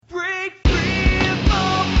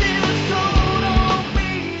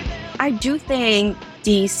do think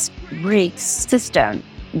this BRICS system,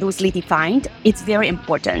 loosely defined, it's very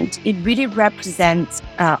important. It really represents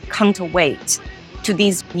a counterweight to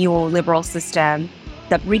this neoliberal system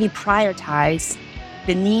that really prioritize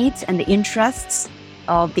the needs and the interests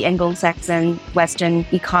of the Anglo-Saxon Western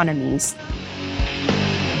economies.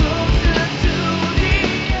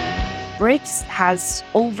 BRICS has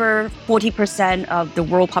over 40% of the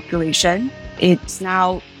world population. It's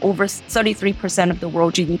now over 33% of the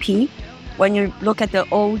world GDP. When you look at the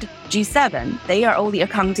old G7, they are only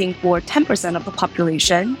accounting for 10% of the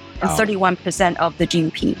population and 31% of the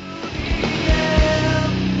GDP.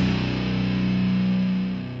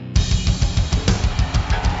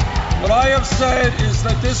 What I have said is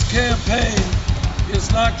that this campaign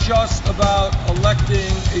is not just about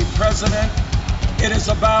electing a president. It is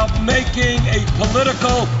about making a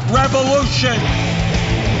political revolution.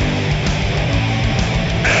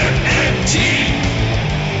 MMT.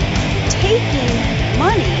 Taking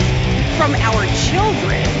money from our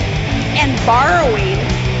children and borrowing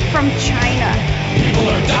from China. People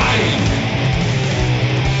are dying.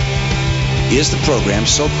 Is the program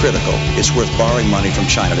so critical it's worth borrowing money from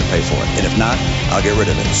China to pay for it? And if not, I'll get rid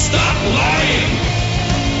of it. Stop lying!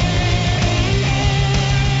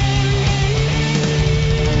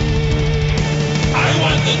 I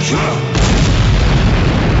want the truth!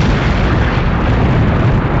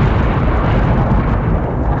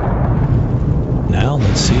 Now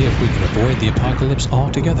let's see if we can avoid the apocalypse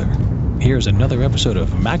altogether. Here's another episode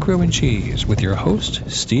of Macro and Cheese with your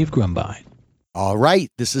host, Steve Grumbine. All right,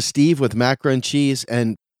 this is Steve with Macro and Cheese,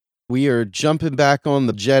 and we are jumping back on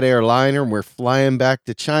the jet airliner, and we're flying back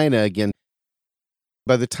to China again.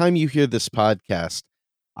 By the time you hear this podcast,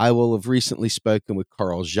 I will have recently spoken with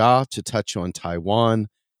Carl Jia to touch on Taiwan.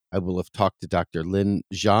 I will have talked to Dr. Lin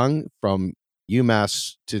Zhang from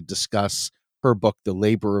UMass to discuss her book, The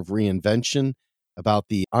Labor of Reinvention, about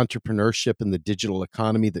the entrepreneurship and the digital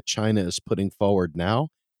economy that China is putting forward now.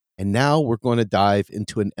 And now we're going to dive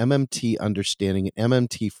into an MMT understanding, an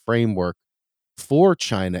MMT framework for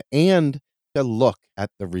China, and a look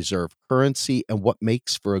at the reserve currency and what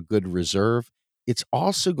makes for a good reserve. It's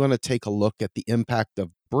also going to take a look at the impact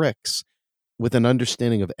of BRICS with an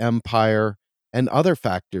understanding of empire and other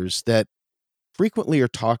factors that frequently are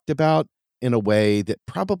talked about in a way that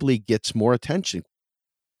probably gets more attention.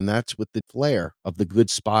 And that's with the flair of the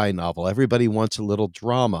good spy novel. Everybody wants a little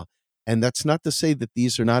drama. And that's not to say that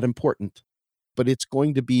these are not important, but it's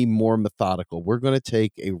going to be more methodical. We're going to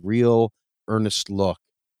take a real earnest look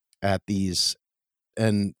at these.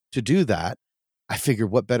 And to do that, I figured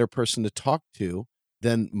what better person to talk to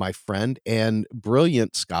than my friend and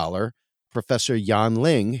brilliant scholar, Professor Yan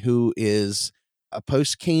Liang, who is a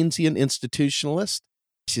Post Keynesian-Institutionalist.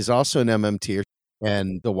 She's also an MMTer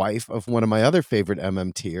and the wife of one of my other favorite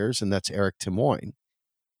MMTers, and that's Eric Timoin.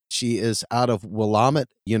 She is out of Willamette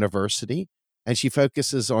University, and she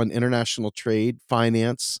focuses on international trade,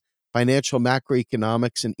 finance, financial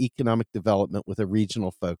macroeconomics, and economic development with a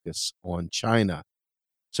regional focus on China.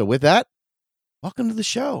 So with that, welcome to the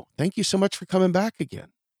show. Thank you so much for coming back again.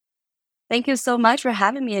 Thank you so much for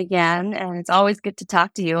having me again. And it's always good to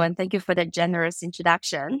talk to you. And thank you for that generous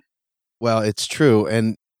introduction. Well, it's true.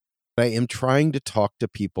 And I am trying to talk to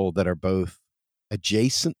people that are both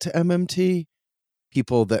adjacent to MMT,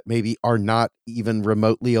 people that maybe are not even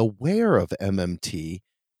remotely aware of MMT,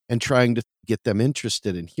 and trying to get them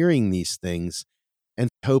interested in hearing these things and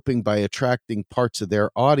hoping by attracting parts of their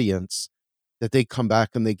audience that they come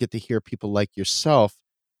back and they get to hear people like yourself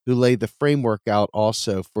who lay the framework out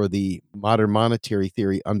also for the modern monetary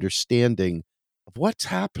theory understanding of what's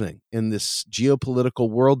happening in this geopolitical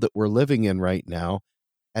world that we're living in right now,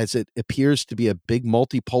 as it appears to be a big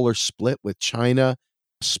multipolar split with China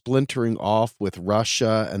splintering off with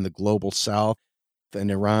Russia and the global South,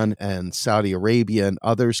 and Iran and Saudi Arabia and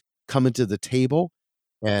others coming to the table,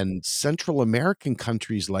 and Central American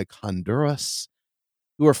countries like Honduras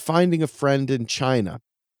who are finding a friend in China.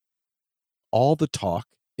 All the talk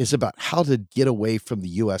is about how to get away from the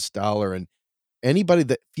US dollar, and anybody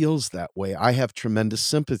that feels that way, I have tremendous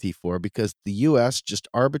sympathy for, because the US just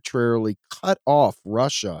arbitrarily cut off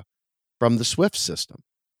Russia from the SWIFT system.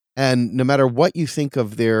 And no matter what you think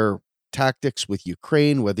of their tactics with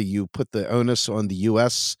Ukraine, whether you put the onus on the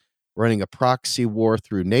US running a proxy war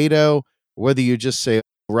through NATO, or whether you just say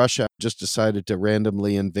Russia just decided to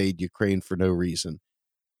randomly invade Ukraine for no reason,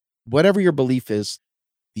 whatever your belief is,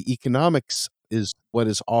 the economics is what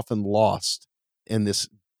is often lost in this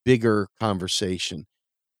bigger conversation.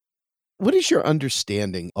 What is your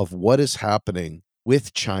understanding of what is happening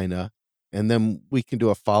with China? And then we can do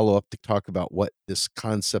a follow-up to talk about what this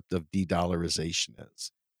concept of de-dollarization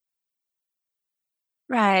is.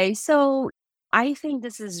 Right. So I think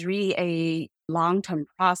this is really a long-term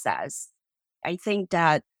process. I think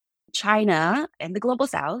that China and the global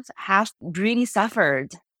South have really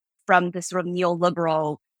suffered from this sort of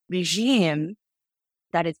neoliberal regime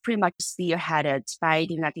that is pretty much spearheaded by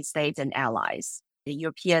the United States and allies, the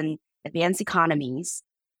European advanced economies,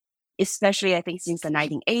 especially I think since the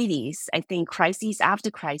 1980s. I think crises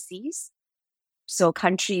after crises. So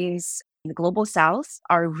countries in the global South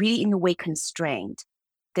are really in a way constrained.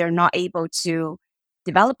 They're not able to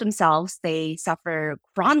develop themselves. They suffer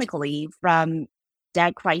chronically from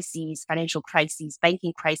debt crises, financial crises,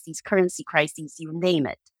 banking crises, currency crises, you name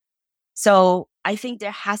it. So I think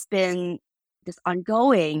there has been this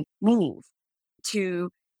ongoing move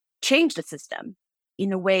to change the system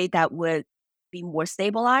in a way that would be more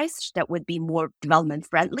stabilized, that would be more development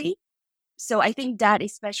friendly. So I think that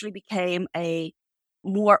especially became a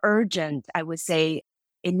more urgent, I would say,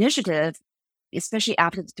 initiative, especially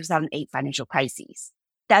after the 2008 financial crisis.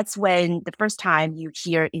 That's when the first time you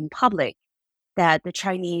hear in public that the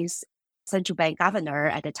Chinese central bank governor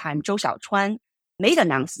at the time, Zhou Xiaochuan, made an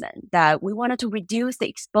announcement that we wanted to reduce the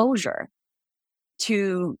exposure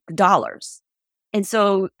to dollars. And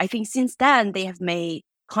so I think since then, they have made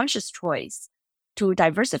conscious choice to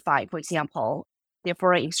diversify, for example, their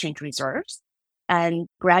foreign exchange reserves and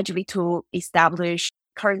gradually to establish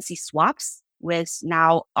currency swaps with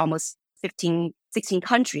now almost 15, 16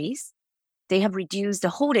 countries. They have reduced the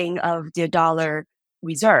holding of their dollar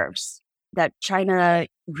reserves. That China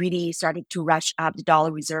really started to rush up the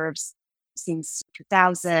dollar reserves since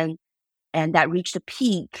 2000, and that reached a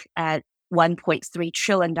peak at $1.3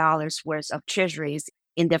 trillion worth of treasuries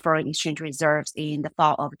in their foreign exchange reserves in the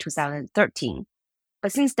fall of 2013.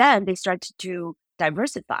 But since then, they started to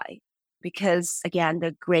diversify because, again,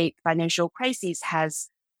 the great financial crisis has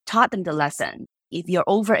taught them the lesson. If you're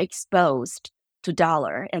overexposed to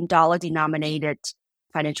dollar and dollar-denominated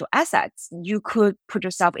financial assets, you could put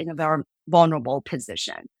yourself in a very vulnerable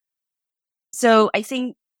position. So I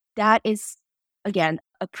think that is, again,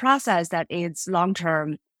 a process that is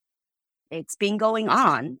long-term. It's been going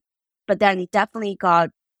on, but then it definitely got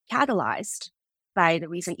catalyzed by the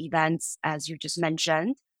recent events, as you just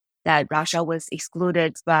mentioned, that Russia was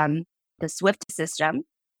excluded from the SWIFT system.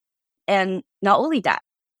 And not only that,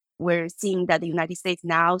 we're seeing that the United States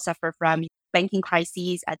now suffer from banking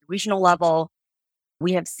crises at the regional level.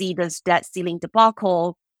 We have seen this debt ceiling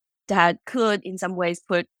debacle that could, in some ways,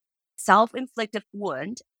 put self-inflicted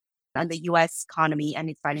wound on the U.S. economy and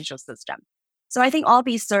its financial system. So I think all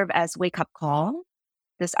these serve as wake-up call,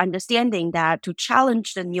 this understanding that to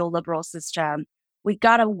challenge the neoliberal system, we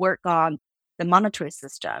got to work on the monetary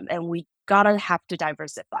system and we got to have to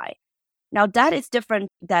diversify. Now, that is different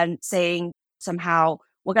than saying somehow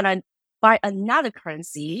we're going to buy another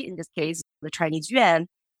currency, in this case, the Chinese yuan,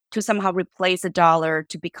 to somehow replace the dollar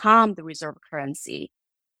to become the reserve currency.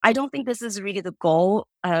 I don't think this is really the goal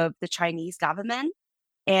of the Chinese government.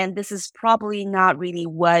 And this is probably not really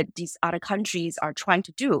what these other countries are trying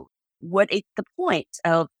to do. What is the point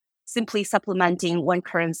of simply supplementing one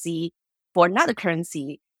currency for another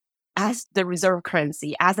currency as the reserve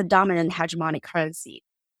currency, as a dominant hegemonic currency?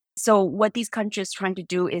 So what these countries are trying to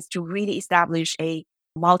do is to really establish a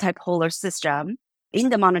multipolar system in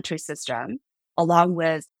the monetary system, along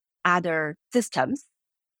with other systems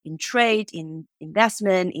in trade, in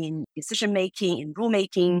investment, in decision-making, in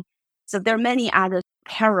rulemaking. So there are many other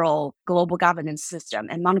parallel global governance system,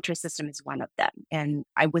 and monetary system is one of them. And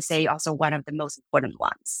I would say also one of the most important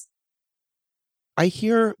ones. I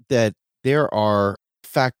hear that there are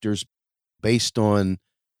factors based on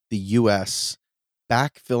the U.S.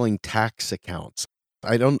 backfilling tax accounts.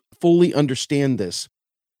 I don't fully understand this,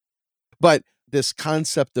 but this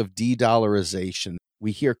concept of de-dollarization,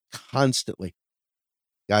 we hear constantly.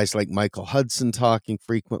 Guys like Michael Hudson talking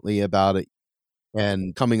frequently about it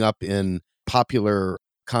and coming up in popular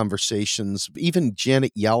conversations. Even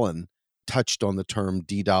Janet Yellen touched on the term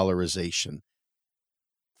de-dollarization.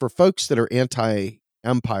 For folks that are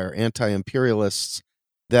anti-empire, anti-imperialists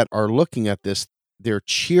that are looking at this, they're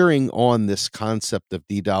cheering on this concept of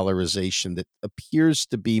de-dollarization that appears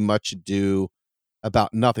to be much ado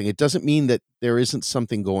about nothing. It doesn't mean that there isn't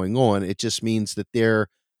something going on. It just means that they're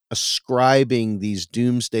ascribing these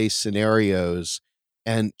doomsday scenarios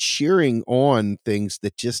and cheering on things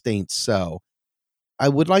that just ain't so. I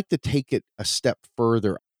would like to take it a step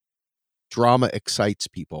further. Drama excites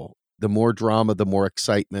people. The more drama, the more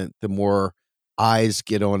excitement, the more eyes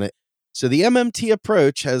get on it. So the MMT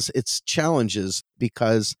approach has its challenges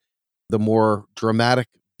because the more dramatic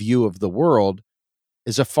view of the world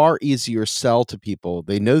is a far easier sell to people.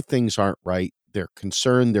 They know things aren't right. They're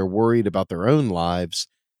concerned, they're worried about their own lives.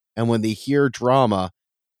 And when they hear drama,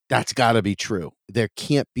 that's got to be true. There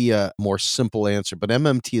can't be a more simple answer. But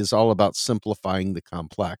MMT is all about simplifying the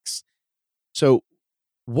complex. So,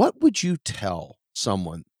 what would you tell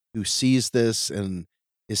someone who sees this and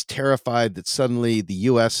is terrified that suddenly the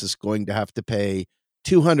US is going to have to pay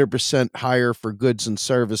 200% higher for goods and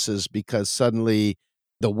services because suddenly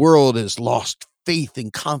the world has lost faith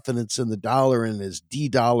and confidence in the dollar and is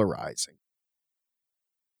de-dollarizing?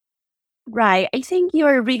 Right. I think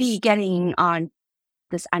you're really getting on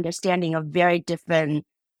this understanding of very different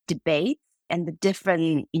debates and the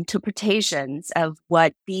different interpretations of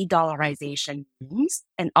what de-dollarization means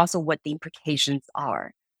and also what the implications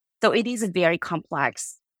are. So it is a very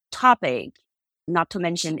complex topic, not to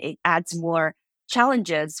mention it adds more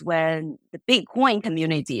challenges when the Bitcoin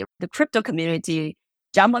community, the crypto community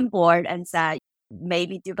jump on board and said,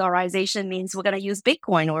 maybe de-dollarization means we're going to use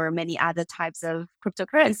Bitcoin or many other types of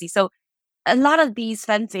cryptocurrency. So a lot of these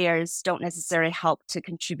fanfares don't necessarily help to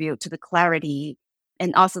contribute to the clarity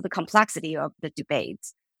and also the complexity of the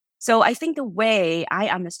debates. So I think the way I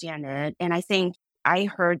understand it, and I think I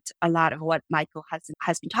heard a lot of what Michael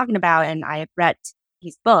has been talking about, and I have read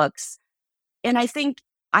his books, and I think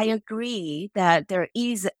I agree that there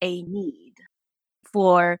is a need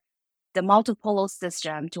for the multipolar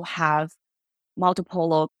system to have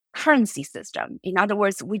multipolar currency system. In other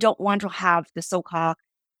words, we don't want to have the so-called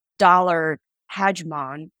dollar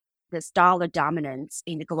hegemon, this dollar dominance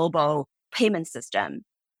in the global payment system.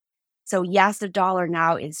 So yes, the dollar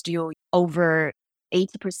now is still over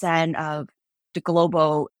 80% of the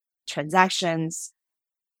global transactions,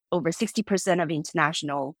 over 60% of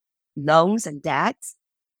international loans and debts,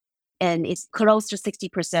 and it's close to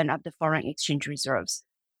 60% of the foreign exchange reserves.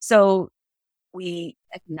 So we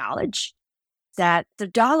acknowledge that the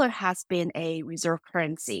dollar has been a reserve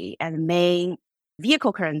currency and main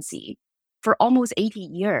vehicle currency for almost 80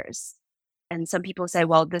 years. And some people say,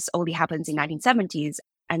 well, this only happens in 1970s,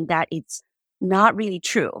 and that it's not really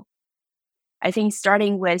true. I think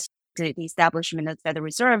starting with the establishment of Federal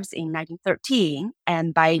Reserves in 1913,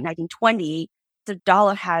 and by 1920, the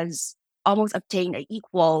dollar has almost obtained an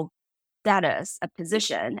equal status, a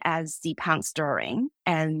position as the pound sterling,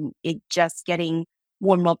 and it just getting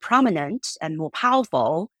more and more prominent and more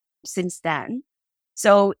powerful since then.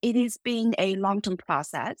 So it has been a long-term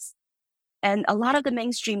process. And a lot of the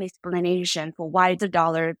mainstream explanation for why the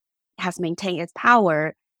dollar has maintained its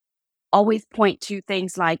power always point to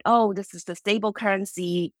things like, oh, this is the stable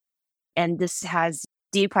currency, and this has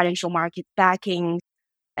deep financial market backing,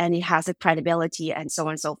 and it has a credibility, and so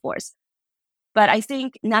on and so forth. But I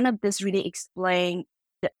think none of this really explain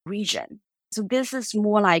the region. So this is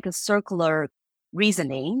more like a circular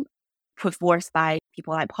reasoning put forth by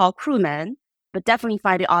people like Paul Krugman, but definitely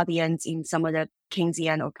find the audience in some of the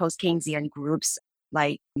Keynesian or post-Keynesian groups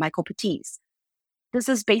like Michael Pettis. This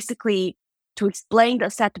is basically to explain the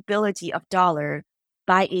acceptability of dollar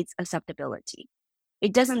by its acceptability.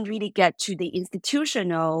 It doesn't really get to the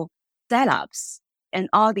institutional setups and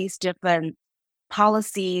all these different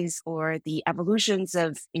policies or the evolutions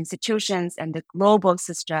of institutions and the global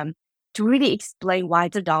system to really explain why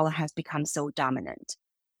the dollar has become so dominant.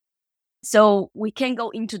 So we can go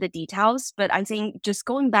into the details, but I think just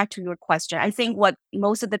going back to your question, I think what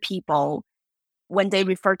most of the people, when they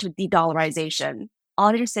refer to de-dollarization,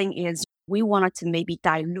 all they're saying is we wanted to maybe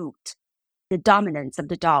dilute the dominance of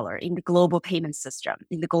the dollar in the global payment system,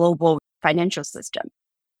 in the global financial system.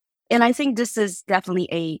 And I think this is definitely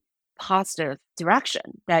a positive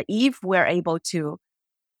direction, that if we're able to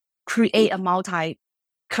create a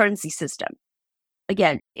multi-currency system,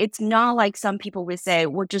 again, it's not like some people will say,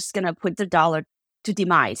 we're just going to put the dollar to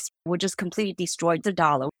demise. We'll just completely destroy the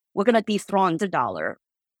dollar. We're going to dethrone the dollar,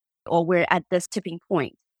 or we're at this tipping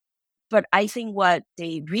point. But I think what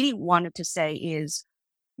they really wanted to say is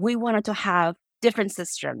we wanted to have different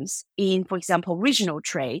systems in, for example, regional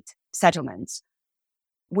trade settlements.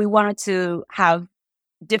 We wanted to have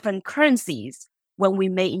different currencies when we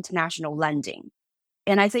make international lending.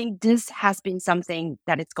 And I think this has been something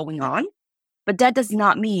that is going on. But that does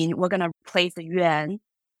not mean we're going to replace the yuan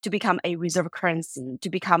to become a reserve currency, to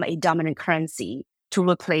become a dominant currency, to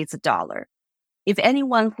replace the dollar. If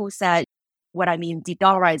anyone who said, what I mean,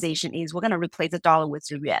 de-dollarization is we're going to replace the dollar with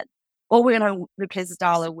the yuan, or we're going to replace the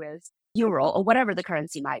dollar with euro, or whatever the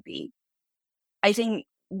currency might be, I think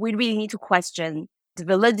we really need to question the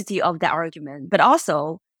validity of that argument, but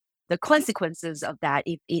also the consequences of that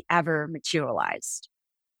if it ever materialized.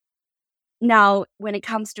 Now, when it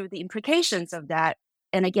comes to the implications of that,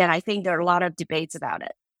 and again, I think there are a lot of debates about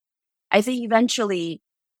it. I think eventually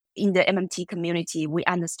in the MMT community, we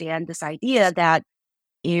understand this idea that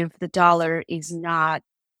if the dollar is not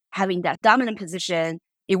having that dominant position,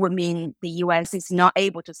 it would mean the US is not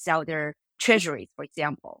able to sell their treasuries, for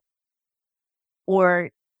example, or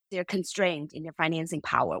they're constrained in their financing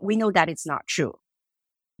power. We know that it's not true.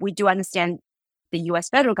 We do understand the US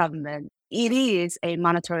federal government, it is a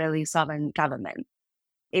monetarily sovereign government.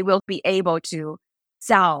 It will be able to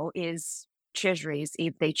sell its treasuries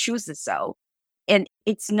if they choose to so. And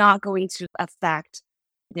it's not going to affect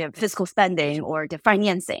their fiscal spending or the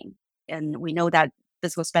financing. And we know that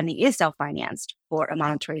fiscal spending is self-financed for a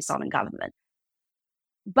monetary sovereign government.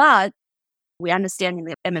 But we understand in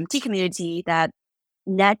the MMT community that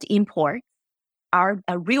net imports are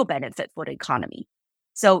a real benefit for the economy.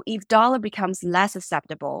 So if dollar becomes less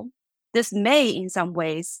acceptable, this may in some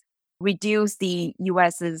ways reduce the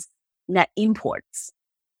US's net imports.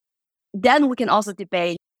 Then we can also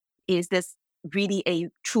debate, is this really a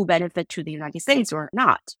true benefit to the United States or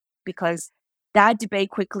not? Because that debate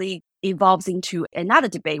quickly evolves into another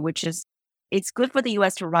debate, which is it's good for the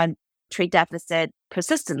US to run trade deficit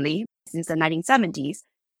persistently since the 1970s.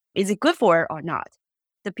 Is it good for it or not?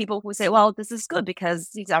 The people who say, well, this is good because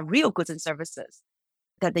these are real goods and services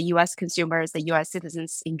that the US consumers, the US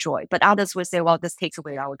citizens enjoy. But others will say, well, this takes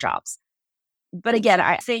away our jobs. But again,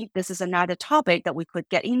 I think this is another topic that we could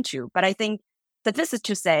get into. But I think that this is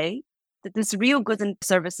to say that these real goods and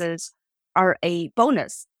services are a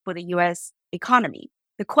bonus for the US economy.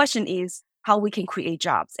 The question is how we can create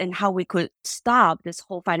jobs and how we could stop this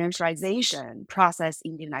whole financialization process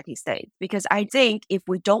in the United States. Because I think if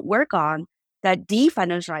we don't work on that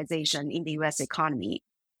definancialization in the US economy,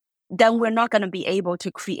 then we're not going to be able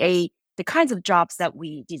to create the kinds of jobs that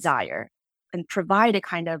we desire and provide a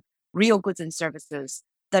kind of real goods and services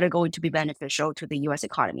that are going to be beneficial to the US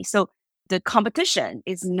economy. So the competition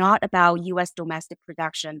is not about US domestic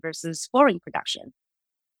production versus foreign production.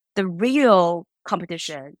 The real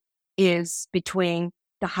competition is between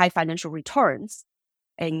the high financial returns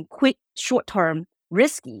and quick, short-term,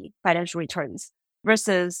 risky financial returns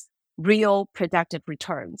versus real productive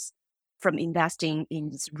returns from investing in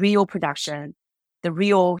this real production, the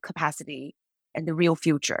real capacity, and the real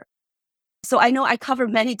future. So I know I cover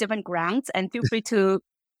many different grounds, and feel free to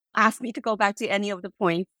ask me to go back to any of the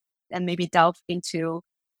points and maybe delve into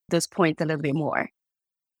those points a little bit more.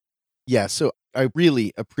 Yeah, so I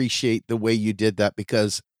really appreciate the way you did that,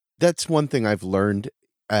 because that's one thing I've learned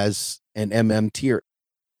as an MMTer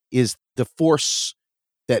is the force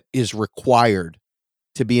that is required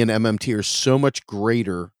to be an MMTer is so much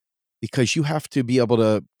greater, because you have to be able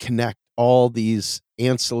to connect all these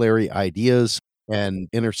ancillary ideas and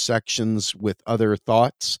intersections with other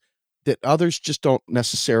thoughts that others just don't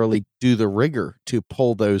necessarily do the rigor to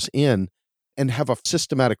pull those in and have a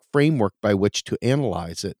systematic framework by which to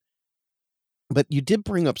analyze it. But you did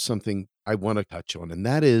bring up something I want to touch on, and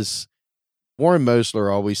that is Warren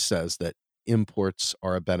Mosler always says that imports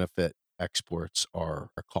are a benefit, exports are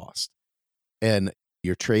a cost. And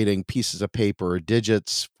you're trading pieces of paper or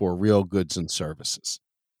digits for real goods and services.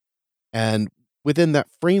 And within that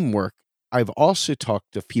framework, I've also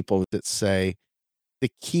talked to people that say the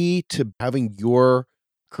key to having your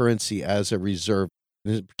currency as a reserve,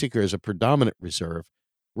 in particular as a predominant reserve,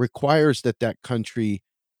 requires that that country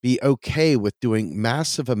be okay with doing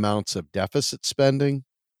massive amounts of deficit spending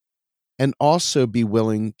and also be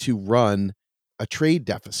willing to run a trade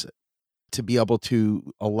deficit to be able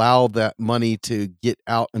to allow that money to get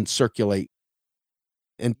out and circulate.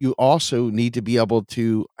 And you also need to be able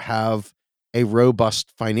to have a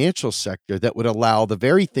robust financial sector that would allow the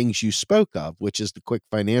very things you spoke of, which is the quick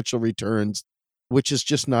financial returns, which is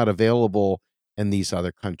just not available in these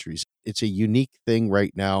other countries. It's a unique thing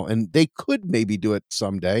right now, and they could maybe do it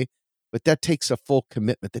someday, but that takes a full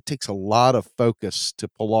commitment. That takes a lot of focus to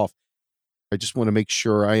pull off. I just want to make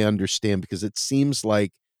sure I understand, because it seems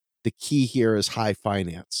like the key here is high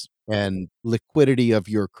finance and liquidity of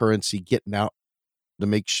your currency getting out to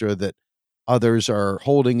make sure that others are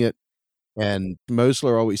holding it. And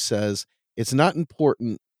Mosler always says it's not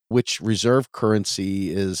important which reserve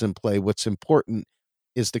currency is in play. What's important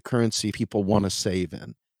is the currency people want to save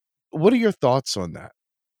in. What are your thoughts on that?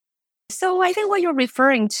 So I think what you're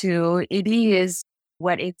referring to, it is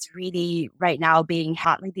what it's really right now being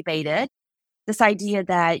hotly debated. This idea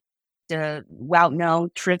that the well-known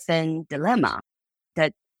Triffin dilemma,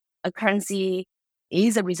 that a currency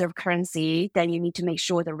is a reserve currency, then you need to make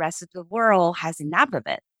sure the rest of the world has enough of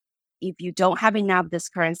it. If you don't have enough of this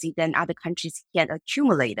currency, then other countries can't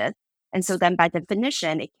accumulate it. And so then by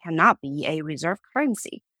definition, it cannot be a reserve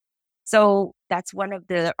currency. So that's one of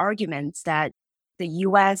the arguments that the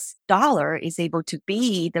US dollar is able to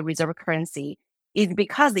be the reserve currency is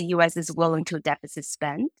because the US is willing to deficit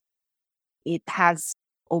spend. It has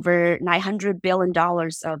over $900 billion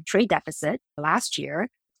of trade deficit last year,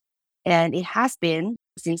 and it has been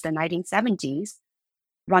since the 1970s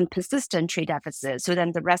run persistent trade deficit. So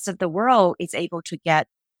then the rest of the world is able to get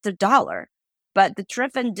the dollar. But the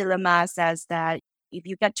driven dilemma says that if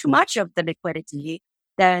you get too much of the liquidity,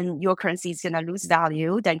 then your currency is going to lose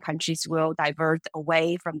value. Then countries will divert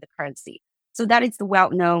away from the currency. So that is the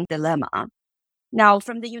well-known dilemma. Now,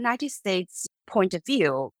 from the United States point of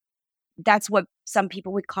view, that's what some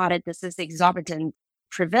people would call it. This is exorbitant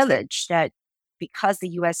privilege that because the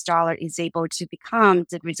US dollar is able to become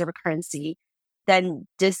the reserve currency, then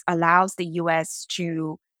this allows the US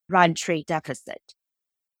to run trade deficit.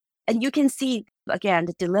 And you can see, again,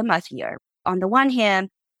 the dilemma here. On the one hand,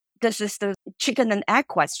 this is the chicken and egg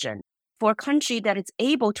question. For a country that is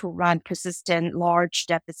able to run persistent large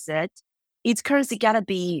deficit, its currency got to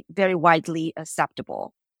be very widely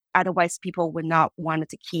acceptable. Otherwise, people would not want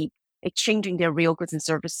to keep exchanging their real goods and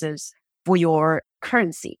services for your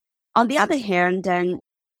currency. On the other hand, then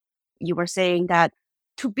you were saying that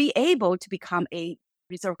to be able to become a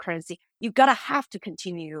reserve currency, you've got to have to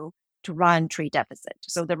continue to run trade deficit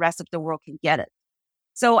so the rest of the world can get it.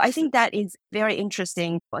 So I think that is very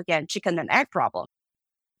interesting, again, chicken and egg problem.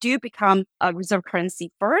 Do you become a reserve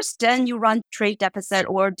currency first, then you run trade deficit,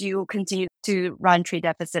 or do you continue to run trade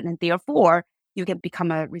deficit and therefore you can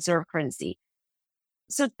become a reserve currency?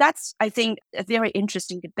 So that's, I think, a very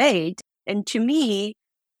interesting debate. And to me,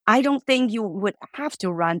 I don't think you would have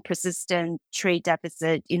to run persistent trade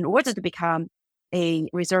deficit in order to become a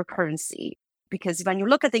reserve currency. Because when you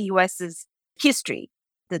look at the US's history,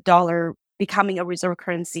 the dollar becoming a reserve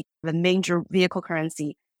currency, the major vehicle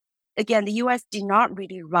currency, again, the US did not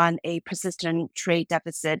really run a persistent trade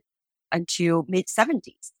deficit until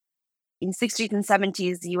mid-70s. In 60s and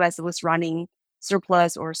 70s, the US was running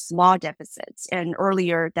surplus or small deficits. And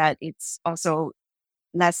earlier that it's also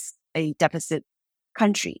less a deficit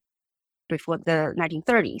country before the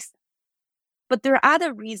 1930s. But there are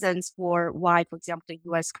other reasons for why, for example, the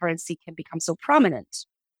US currency can become so prominent.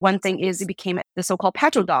 One thing is it became the so-called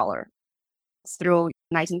petrodollar through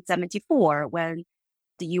 1974 when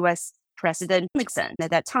the US President Nixon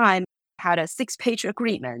at that time had a 6-page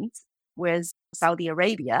agreement with Saudi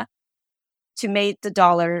Arabia to make the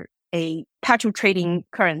dollar a petrol trading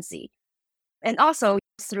currency. And also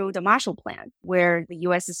through the Marshall Plan, where the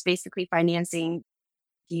US is basically financing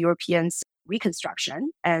the Europeans'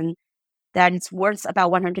 reconstruction, and that it's worth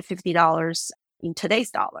about $150 in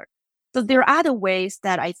today's dollar. So there are other ways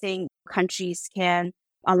that I think countries can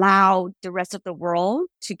allow the rest of the world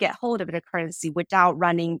to get hold of the currency without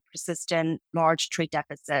running persistent large trade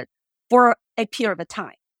deficit for a period of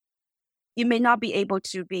time. It may not be able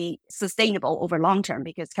to be sustainable over long term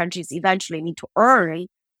because countries eventually need to earn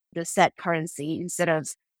the set currency instead of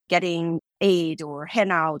getting aid or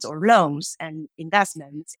handouts or loans and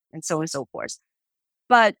investments and so on and so forth.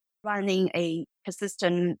 But running a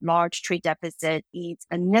persistent large trade deficit is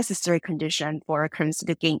a necessary condition for a currency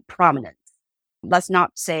to gain prominence. Let's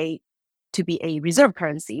not say to be a reserve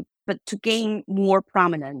currency, but to gain more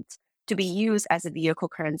prominence, to be used as a vehicle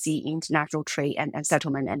currency in international trade and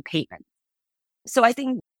settlement and payment. So I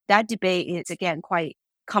think that debate is, again, quite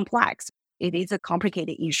complex. It is a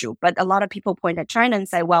complicated issue, but a lot of people point at China and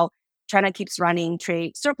say, well, China keeps running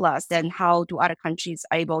trade surplus, then how do other countries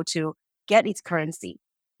able to get its currency?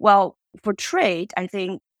 Well, for trade, I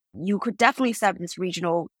think you could definitely set this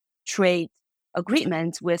regional trade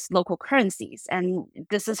agreement with local currencies. And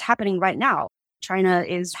this is happening right now. China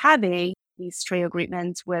is having these trade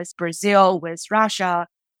agreements with Brazil, with Russia,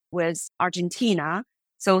 with Argentina.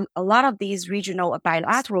 So a lot of these regional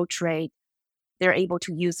bilateral trade, they're able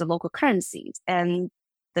to use the local currencies. And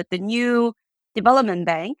the new development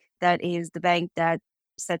bank, that is the bank that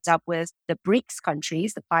sets up with the BRICS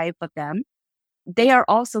countries, the 5 of them, they are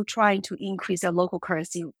also trying to increase their local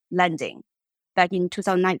currency lending. Back in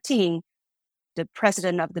 2019, the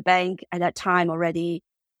president of the bank at that time already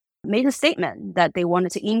made a statement that they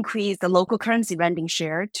wanted to increase the local currency lending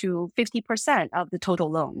share to 50% of the total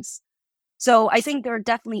loans. So I think there are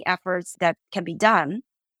definitely efforts that can be done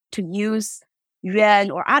to use yuan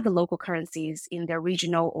or other local currencies in their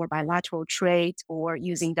regional or bilateral trade, or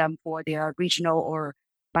using them for their regional or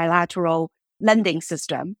bilateral lending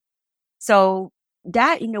system. So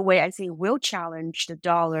that, in a way, I think will challenge the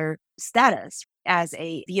dollar status as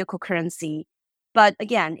a vehicle currency. But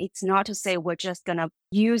again, it's not to say we're just going to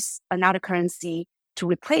use another currency to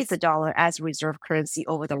replace the dollar as a reserve currency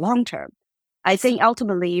over the long term. I think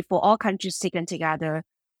ultimately, for all countries taken together,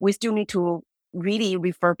 we still need to really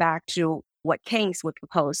refer back to what Keynes would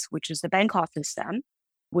propose, which is the Bangkok system,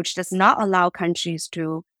 which does not allow countries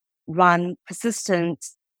to run persistent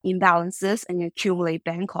imbalances and accumulate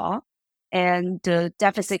Bangkok, and the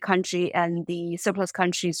deficit country and the surplus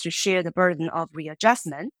countries to share the burden of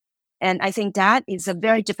readjustment. And I think that is a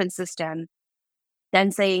very different system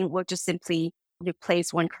than saying we'll just simply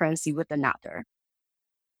replace one currency with another.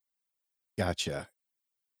 Gotcha.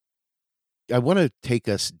 I want to take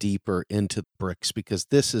us deeper into BRICS because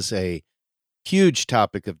this is a huge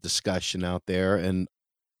topic of discussion out there. And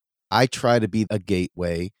I try to be a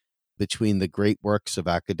gateway between the great works of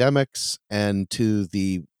academics and to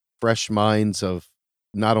the fresh minds of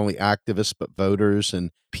not only activists, but voters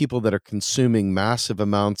and people that are consuming massive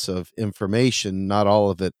amounts of information, not all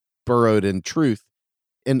of it burrowed in truth.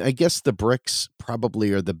 And I guess the BRICS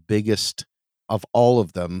probably are the biggest of all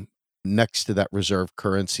of them next to that reserve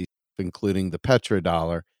currency, including the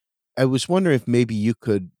petrodollar. I was wondering if maybe you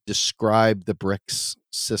could describe the BRICS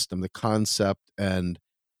system, the concept, and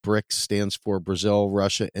BRICS stands for Brazil,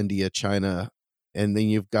 Russia, India, China, and then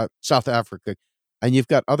you've got South Africa, and you've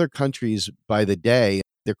got other countries by the day.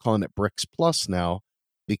 They're calling it BRICS Plus now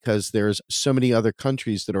because there's so many other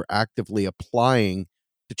countries that are actively applying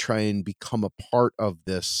to try and become a part of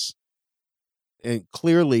this. And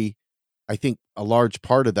clearly, I think a large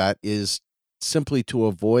part of that is simply to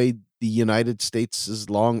avoid the United States'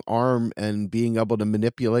 long arm and being able to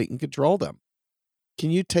manipulate and control them. Can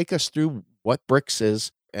you take us through what BRICS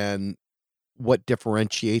is and what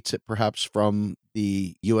differentiates it perhaps from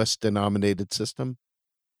the US denominated system?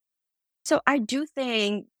 So I do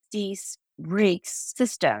think this BRICS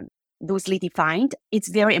system, loosely defined, it's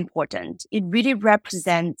very important. It really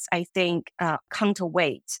represents, I think, a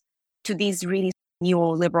counterweight to these really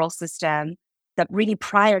neoliberal system that really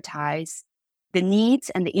prioritize the needs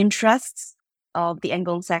and the interests of the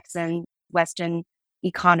Anglo-Saxon Western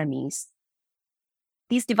economies.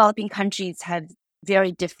 These developing countries have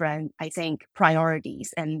very different, I think,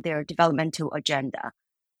 priorities and their developmental agenda.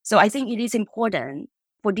 So I think it is important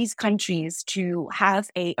for these countries to have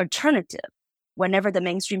an alternative. Whenever the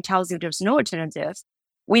mainstream tells you there's no alternative,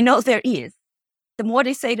 we know there is. The more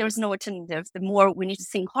they say there's no alternative, the more we need to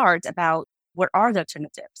think hard about what are the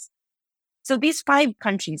alternatives. So these 5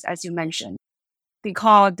 countries, as you mentioned, they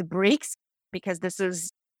call the BRICS because this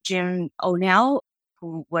is Jim O'Neill,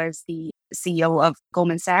 who was the CEO of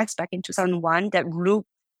Goldman Sachs back in 2001, that grouped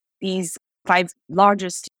these 5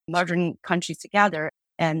 largest emerging countries together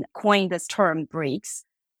and coined this term BRICS.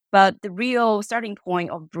 But the real starting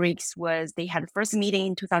point of BRICS was they had a first meeting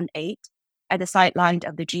in 2008 at the sideline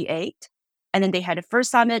of the G8. And then they had a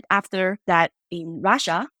first summit after that in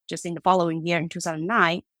Russia, just in the following year in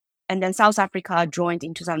 2009. And then South Africa joined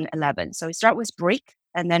in 2011. So it started with BRIC,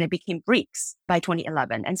 and then it became BRICS by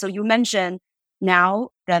 2011. And so you mentioned now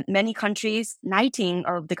that many countries, 19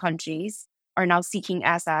 of the countries, are now seeking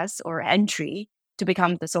access or entry to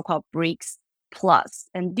become the so-called BRICS Plus.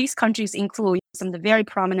 And these countries include some of the very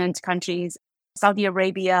prominent countries: Saudi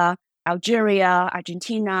Arabia, Algeria,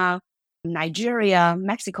 Argentina, Nigeria,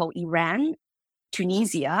 Mexico, Iran,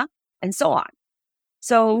 Tunisia, and so on.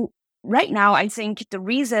 So right now, I think the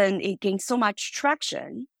reason it gained so much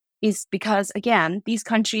traction is because, again, these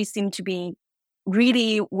countries seem to be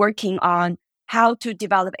really working on how to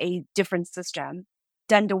develop a different system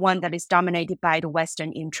than the one that is dominated by the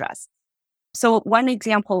Western interests. So one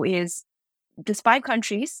example is these 5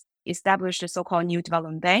 countries established the so-called New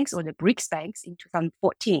Development Banks, or the BRICS banks, in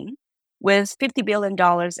 2014 with $50 billion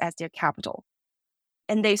as their capital.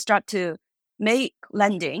 And they start to make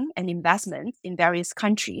lending and investments in various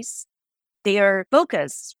countries. Their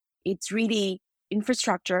focus, it's really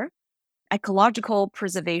infrastructure, ecological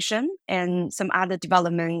preservation, and some other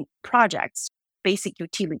development projects, basic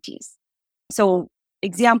utilities. So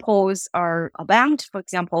examples are abound. For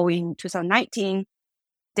example, in 2019,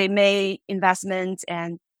 they made investments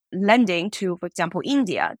and lending to, for example,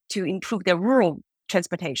 India to improve their rural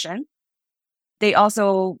transportation. They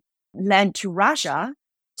also lent to Russia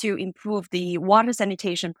to improve the water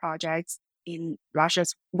sanitation projects in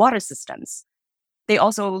Russia's water systems. They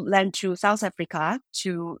also lent to South Africa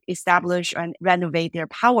to establish and renovate their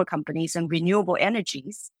power companies and renewable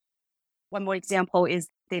energies. One more example is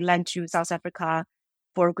they lent to South Africa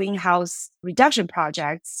for greenhouse reduction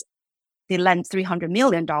projects. They lent $300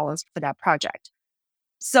 million for that project.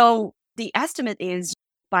 So the estimate is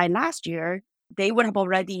by last year, they would have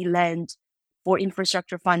already lent for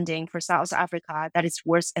infrastructure funding for South Africa that is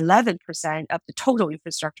worth 11% of the total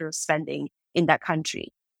infrastructure spending in that country.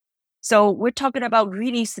 So we're talking about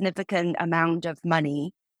really significant amount of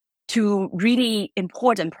money to really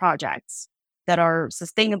important projects that are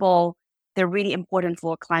sustainable They're really important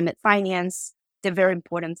for climate finance. They're very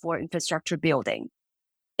important for infrastructure building.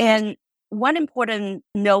 And one important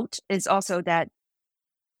note is also that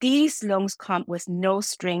these loans come with no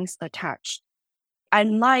strings attached,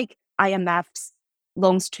 unlike IMF's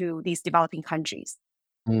loans to these developing countries.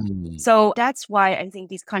 So that's why I think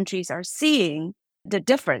these countries are seeing the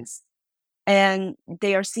difference, and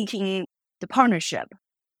they are seeking the partnership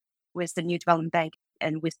with the new development bank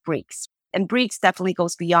and with BRICS. And BRICS definitely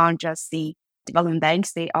goes beyond just the development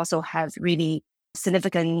banks. They also have really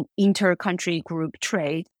significant inter-country group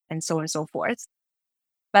trade and so on and so forth.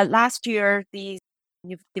 But last year, the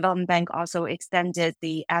new development bank also extended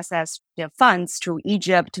the access to funds to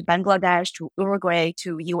Egypt, to Bangladesh, to Uruguay,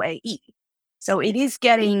 to UAE. So it is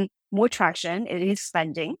getting more traction. It is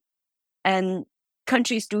spending. And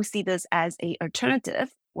countries do see this as an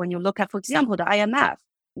alternative. When you look at, for example, the IMF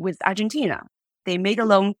with Argentina, they made a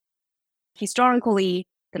loan, historically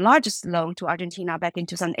the largest loan to Argentina back in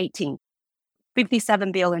 2018,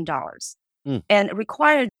 $57 billion, and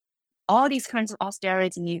required all these kinds of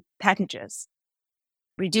austerity packages,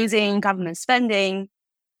 reducing government spending,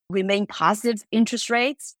 remain positive interest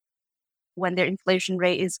rates. When their inflation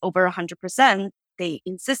rate is over 100%, they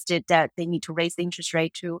insisted that they need to raise the interest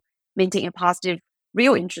rate to maintain a positive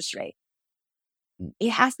real interest rate.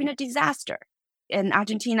 It has been a disaster. And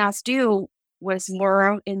Argentina still was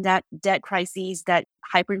more in that debt crisis, that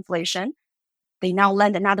hyperinflation. They now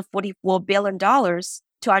lend another $44 billion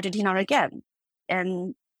to Argentina again.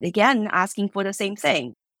 And again, asking for the same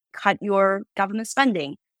thing. Cut your government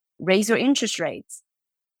spending, raise your interest rates.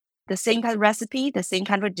 The same kind of recipe, the same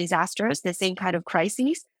kind of disasters, the same kind of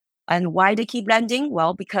crises. And why they keep lending?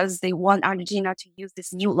 Well, because they want Argentina to use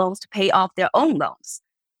these new loans to pay off their own loans.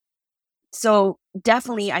 So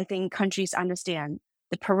definitely, I think countries understand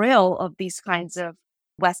the peril of these kinds of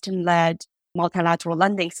Western-led multilateral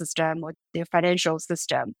lending system or their financial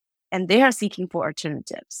system, and they are seeking for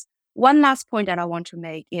alternatives. One last point that I want to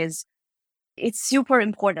make is it's super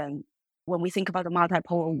important when we think about the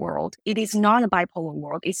multipolar world. It is not a bipolar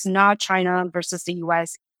world. It's not China versus the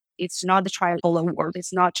US. It's not the tripolar world.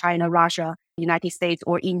 It's not China, Russia, United States,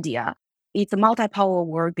 or India. It's a multipolar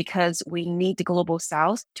world because we need the global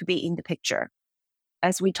south to be in the picture.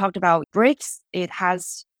 As we talked about BRICS, it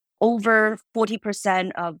has over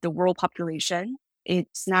 40% of the world population.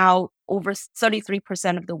 It's now over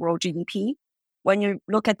 33% of the world GDP. When you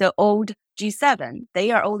look at the old G7,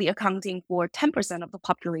 they are only accounting for 10% of the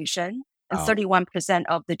population and 31%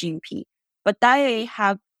 of the GDP. But they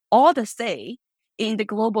have all the say in the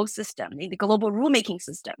global system, in the global rulemaking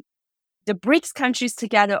system. The BRICS countries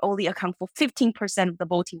together only account for 15% of the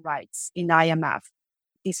voting rights in the IMF,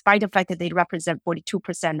 despite the fact that they represent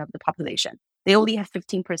 42% of the population. They only have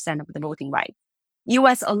 15% of the voting rights.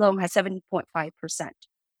 US alone has 7.5%.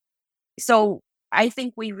 So I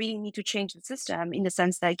think we really need to change the system in the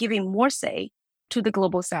sense that giving more say to the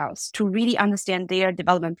global south to really understand their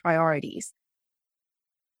development priorities.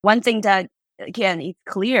 One thing that, again, is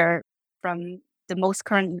clear from the most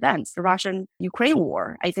current events, the Russian-Ukraine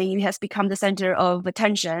war, I think it has become the center of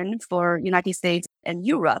attention for United States and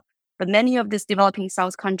Europe. But many of these developing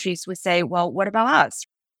South countries would say, well, what about us?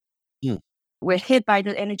 We're hit by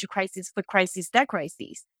the energy crisis, food crisis, debt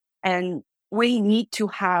crisis. And we need to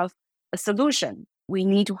have a solution. We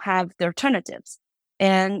need to have the alternatives.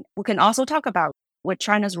 And we can also talk about what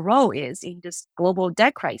China's role is in this global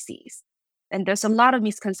debt crisis. And there's a lot of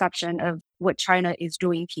misconception of what China is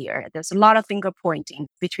doing here. There's a lot of finger pointing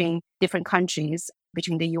between different countries,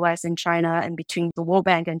 between the US and China, and between the World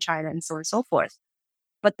Bank and China, and so on and so forth.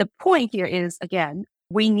 But the point here is, again,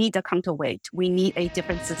 we need a counterweight. We need a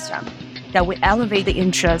different system that will elevate the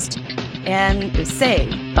interest and the say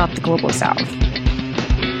of the global south.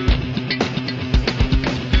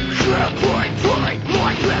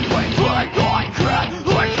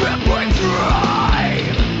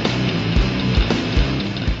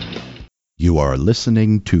 You are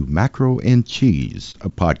listening to Macro and Cheese, a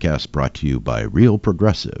podcast brought to you by Real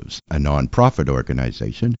Progressives, a nonprofit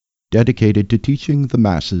organization dedicated to teaching the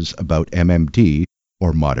masses about MMT,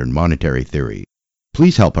 or modern monetary theory.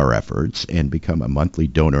 Please help our efforts and become a monthly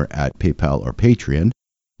donor at PayPal or Patreon.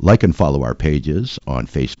 Like and follow our pages on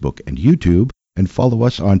Facebook and YouTube, and follow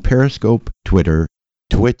us on Periscope, Twitter,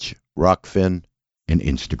 Twitch, Rockfin, and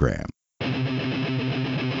Instagram.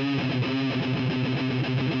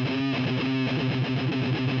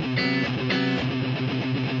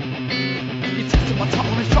 My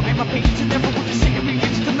tolerance, trying my patience, and never will you see me.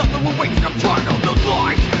 It's another one waiting. I'm tired of the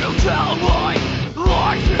lies you tell me.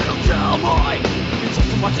 Lies you tell me. It's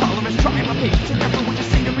just my tolerance, trying my patience, and never will you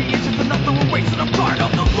see me. It's another one waiting. I'm tired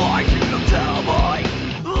of the lies you tell me.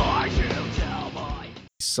 Lies you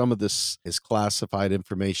some of this is classified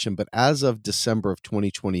information, but as of December of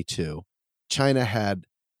 2022, China had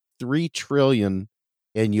 3 trillion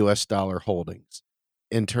in US dollar holdings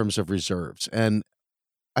in terms of reserves. And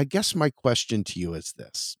I guess my question to you is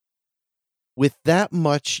this. With that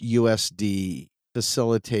much USD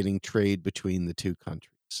facilitating trade between the two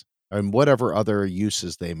countries and whatever other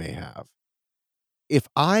uses they may have, if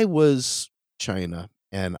I was China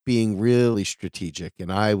and being really strategic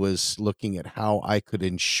and I was looking at how I could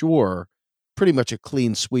ensure pretty much a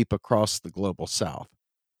clean sweep across the global south,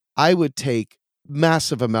 I would take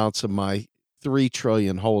massive amounts of my 3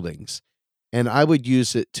 trillion holdings and I would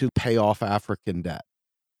use it to pay off African debt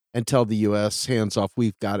and tell the US, hands off,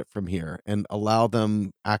 we've got it from here, and allow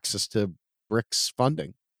them access to BRICS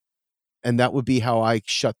funding. And that would be how I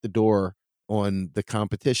shut the door on the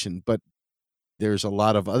competition. But there's a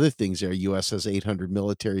lot of other things there. US has 800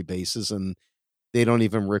 military bases, and they don't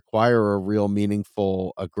even require a real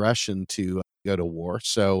meaningful aggression to go to war.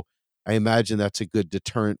 So I imagine that's a good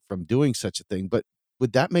deterrent from doing such a thing. But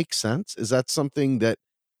would that make sense? Is that something that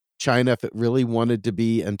China, if it really wanted to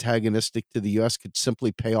be antagonistic to the US, could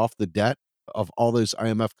simply pay off the debt of all those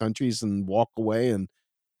IMF countries and walk away and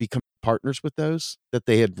become partners with those that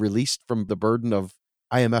they had released from the burden of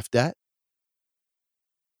IMF debt?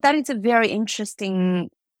 That is a very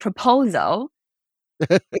interesting proposal.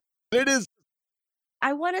 It is.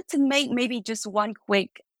 I wanted to make maybe just one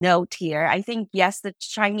quick note here. I think, yes, the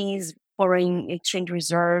Chinese foreign exchange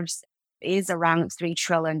reserves is around $3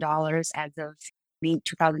 trillion as of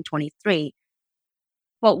mid-2023.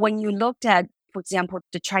 But when you looked at, for example,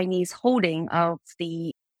 the Chinese holding of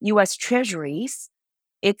the US treasuries,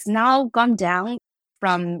 it's now gone down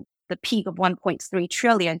from the peak of 1.3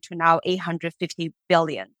 trillion to now 850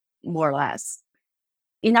 billion, more or less.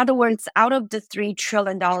 In other words, out of the $3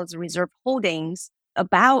 trillion reserve holdings,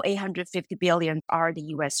 about 850 billion are the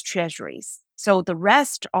US treasuries. So the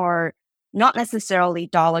rest are not necessarily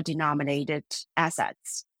dollar-denominated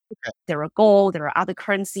assets. Okay. There are gold, there are other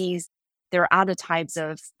currencies, there are other types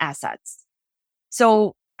of assets.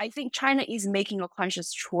 So I think China is making a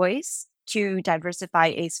conscious choice to diversify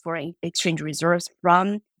its foreign exchange reserves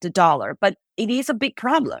from the dollar. But it is a big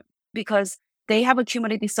problem because they have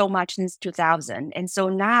accumulated so much since 2000. And so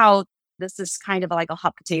now this is kind of like a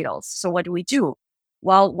hot potatoes. So what do we do?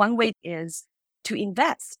 Well, one way is to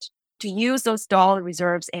invest, to use those dollar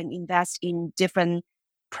reserves and invest in different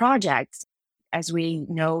projects. As we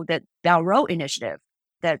know, that Belt Road Initiative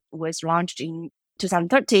that was launched in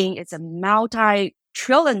 2013, it's a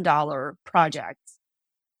multi-trillion-dollar project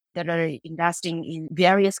that are investing in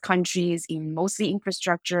various countries in mostly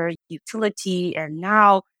infrastructure, utility, and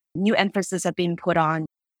now new emphasis have been put on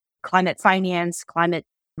climate finance,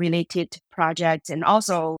 climate-related projects, and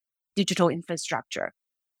also digital infrastructure.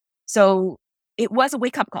 So it was a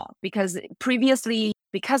wake-up call because previously,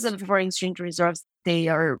 because of foreign exchange reserves, they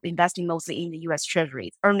are investing mostly in the US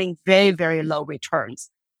treasuries, earning very, very low returns.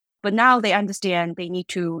 But now they understand they need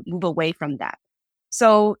to move away from that.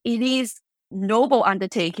 So it is noble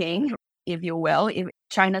undertaking, if you will, if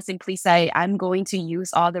China simply say, I'm going to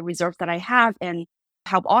use all the reserves that I have and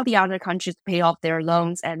help all the other countries pay off their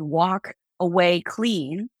loans and walk away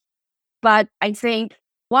clean. But I think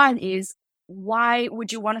one is, why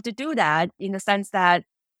would you want to do that in the sense that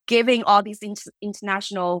giving all these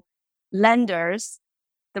international lenders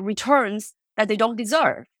the returns that they don't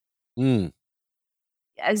deserve?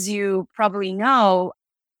 As you probably know,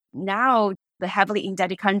 now the heavily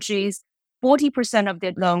indebted countries, 40% of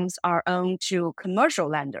their loans are owned to commercial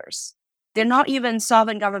lenders. They're not even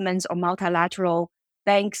sovereign governments or multilateral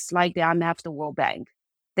banks like the IMF, the World Bank.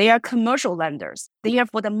 They are commercial lenders. They are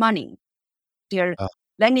for the money. They're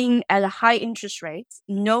lending at a high interest rates,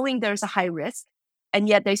 knowing there's a high risk, and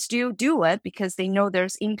yet they still do it because they know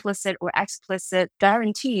there's implicit or explicit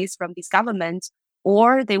guarantees from these governments,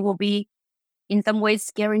 or they will be in some ways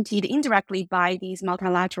guaranteed indirectly by these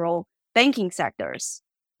multilateral banking sectors.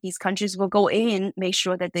 These countries will go in, make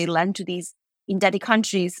sure that they lend to these indebted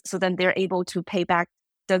countries so then they're able to pay back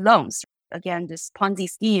the loans. Again, this Ponzi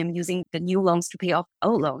scheme using the new loans to pay off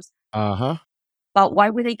old loans. But why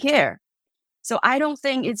would they care? So I don't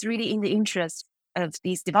think it's really in the interest of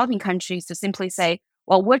these developing countries to simply say,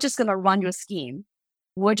 well, we're just going to run your scheme.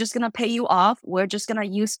 We're just going to pay you off. We're just going to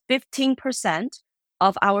use 15%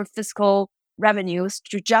 of our fiscal revenues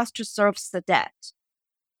to service the debt.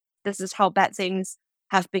 This is how bad things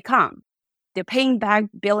have become. They're paying back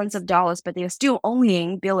billions of dollars, but they're still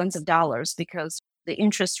owing billions of dollars because the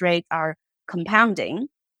interest rates are compounding.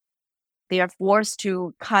 They are forced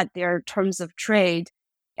to cut their terms of trade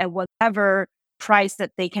at whatever price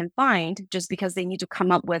that they can find just because they need to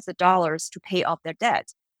come up with the dollars to pay off their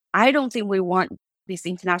debt. I don't think we want these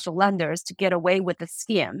international lenders to get away with the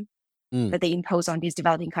scheme that they impose on these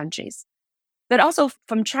developing countries. But also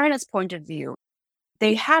from China's point of view,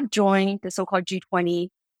 they have joined the so-called G20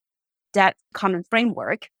 debt common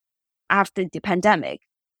framework after the pandemic.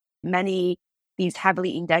 Many these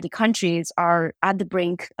heavily indebted countries are at the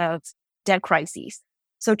brink of debt crises.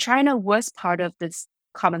 So China was part of this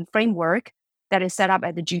common framework that is set up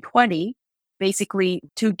at the G20, basically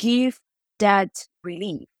to give debt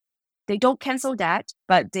relief. They don't cancel debt,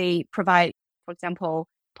 but they provide, for example,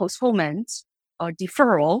 postponement or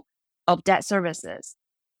deferral of debt services.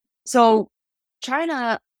 So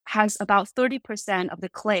China has about 30% of the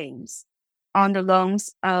claims on the loans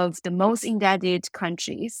of the most indebted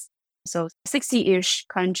countries. So 60-ish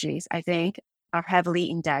countries, I think, are heavily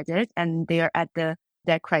indebted and they are at the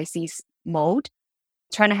debt crisis mode.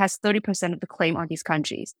 China has 30% of the claim on these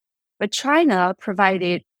countries. But China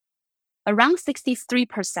provided around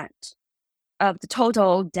 63% of the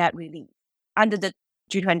total debt relief under the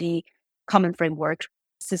G20 common framework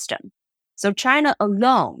system. So China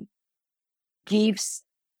alone gives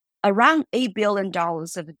around $8 billion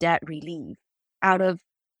of debt relief out of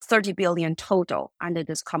 30 billion total under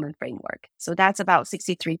this common framework. So that's about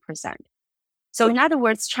 63%. So in other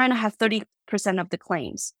words, China has 30% of the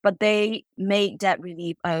claims, but they made debt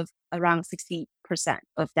relief of around 60%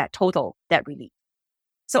 of that total debt relief.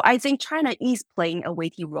 So I think China is playing a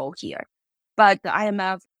weighty role here. But the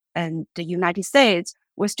IMF and the United States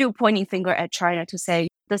were still pointing finger at China to say,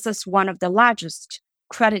 this is one of the largest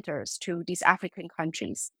creditors to these African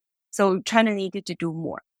countries. So China needed to do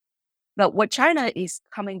more. But what China is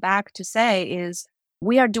coming back to say is,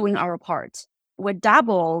 we are doing our part. We're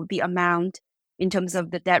double the amount in terms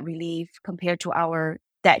of the debt relief compared to our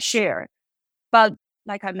debt share. But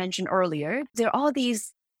like I mentioned earlier, there are all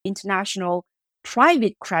these international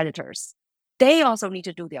private creditors. They also need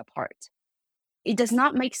to do their part. It does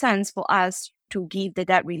not make sense for us to give the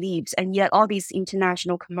debt reliefs, and yet all these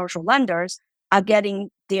international commercial lenders are getting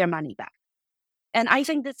their money back. And I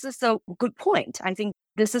think this is a good point. I think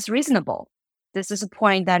this is reasonable. This is a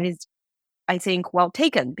point that is, I think, well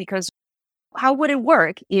taken, because how would it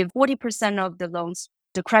work if 40% of the loans,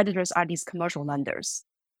 the creditors are these commercial lenders?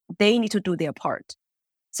 They need to do their part.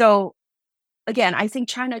 So again, I think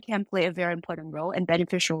China can play a very important role and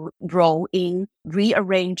beneficial role in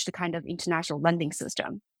rearrange the kind of international lending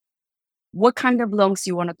system. What kind of loans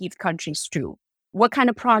you want to give countries to? What kind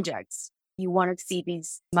of projects you want to see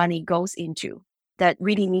this money goes into that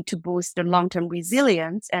really need to boost the long-term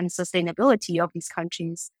resilience and sustainability of these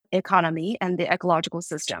countries' economy and the ecological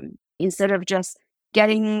system, instead of just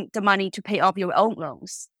getting the money to pay off your own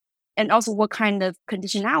loans? And also, what kind of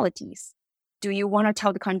conditionalities do you want to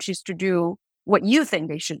tell the countries to do what you think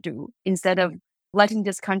they should do, instead of letting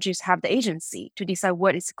these countries have the agency to decide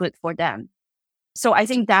what is good for them? So I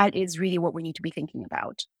think that is really what we need to be thinking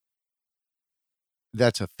about.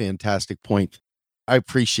 That's a fantastic point. I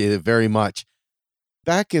appreciate it very much.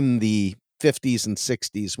 Back in the 50s and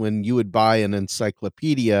 60s, when you would buy an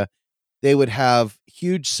encyclopedia, they would have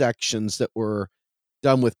huge sections that were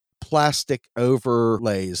done with plastic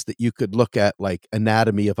overlays that you could look at, like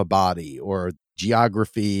anatomy of a body or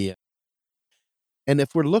geography. And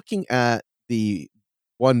if we're looking at the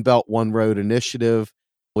One Belt, One Road initiative,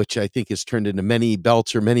 which I think has turned into many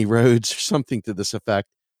belts or many roads or something to this effect,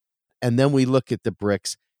 and then we look at the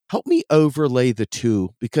BRICS, help me overlay the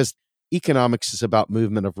two, because economics is about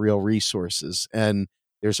movement of real resources, and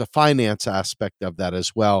there's a finance aspect of that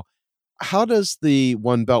as well. How does the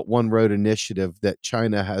One Belt, One Road initiative that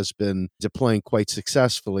China has been deploying quite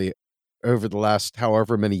successfully over the last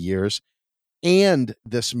however many years, and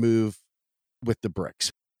this move with the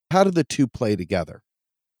BRICS, how do the two play together?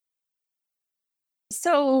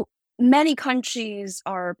 So many countries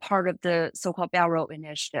are part of the so-called Belt Road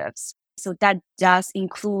initiatives. So that does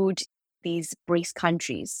include these BRICS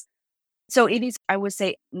countries. So it is, I would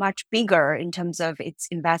say, much bigger in terms of its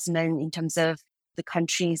investment, in terms of the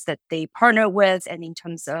countries that they partner with, and in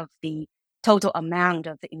terms of the total amount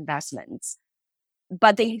of the investments.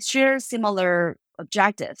 But they share similar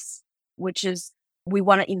objectives, which is we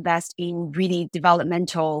want to invest in really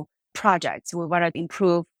developmental projects. We want to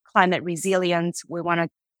improve climate resilience. We want to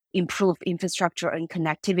improve infrastructure and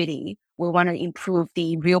connectivity. We want to improve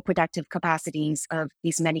the real productive capacities of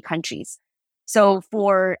these many countries. So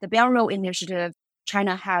for the Belt Road Initiative,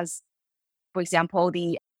 China has, for example,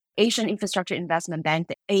 the Asian Infrastructure Investment Bank,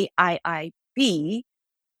 the AIIB,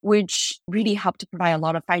 which really helped to provide a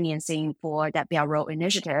lot of financing for that Belt Road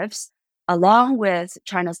initiatives, along with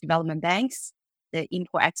China's development banks, the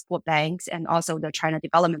import-export banks, and also the China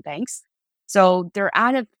development banks. So they're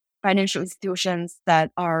out of financial institutions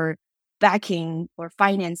that are backing or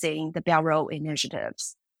financing the Belt and Road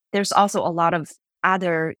initiatives. There's also a lot of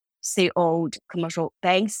other state-owned commercial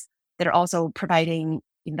banks that are also providing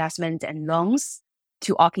investment and loans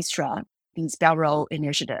to orchestrate these Belt and Road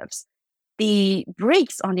initiatives. The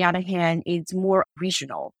BRICS, on the other hand, is more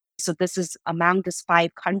regional. So this is among these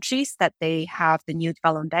 5 countries that they have the new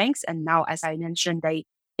development banks. And now, as I mentioned, they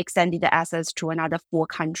extended the access to another 4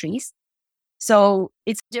 countries. So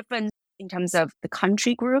it's different in terms of the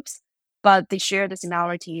country groups, but they share the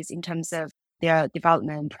similarities in terms of their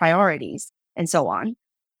development priorities and so on,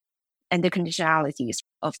 and the conditionalities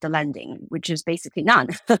of the lending, which is basically none.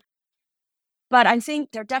 But I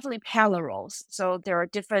think there are definitely parallels. So there are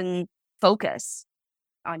different focus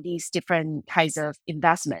on these different kinds of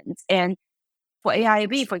investments. And for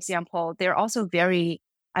AIIB, for example, they're also very,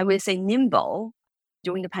 I would say, nimble.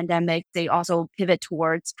 During the pandemic, they also pivot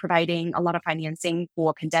towards providing a lot of financing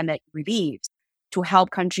for pandemic relief to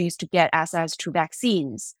help countries to get access to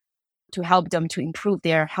vaccines, to help them to improve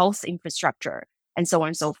their health infrastructure, and so on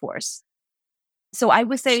and so forth. So I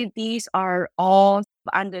would say these are all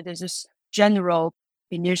under this general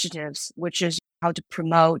initiatives, which is how to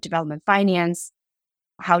promote development finance,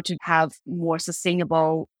 how to have more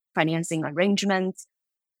sustainable financing arrangements,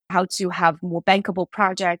 how to have more bankable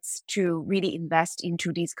projects to really invest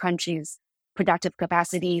into these countries' productive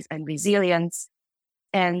capacities and resilience.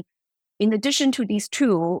 And in addition to these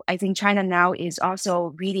 2, I think China now is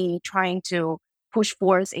also really trying to push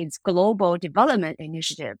forth its Global Development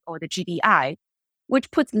Initiative, or the GDI,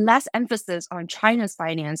 which puts less emphasis on China's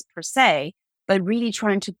finance per se, but really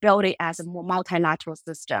trying to build it as a more multilateral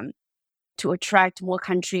system to attract more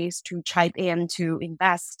countries to chime in, to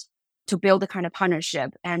invest, to build a kind of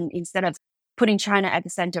partnership. And instead of putting China at the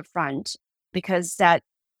center front, because that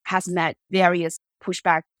has met various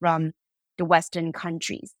pushback from the Western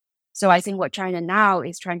countries. So I think what China now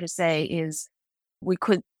is trying to say is we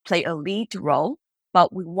could play a lead role,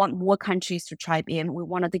 but we want more countries to chime in. We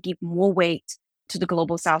wanted to give more weight to the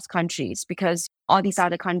global South countries, because all these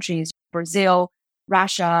other countries, Brazil,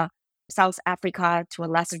 Russia, South Africa to a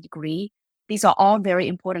lesser degree, these are all very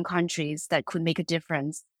important countries that could make a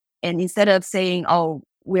difference. And instead of saying, oh,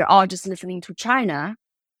 we're all just listening to China,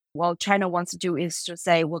 what China wants to do is to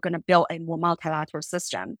say, we're going to build a more multilateral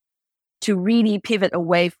system to really pivot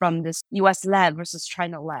away from this US-led versus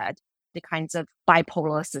China-led, the kinds of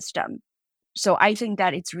bipolar system. So I think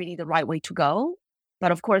that it's really the right way to go.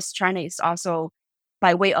 But of course, China is also,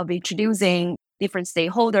 by way of introducing different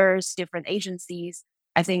stakeholders, different agencies,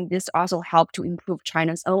 I think this also helped to improve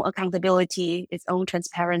China's own accountability, its own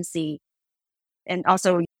transparency, and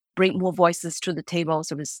also bring more voices to the table,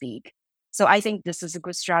 so to speak. So I think this is a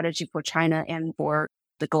good strategy for China and for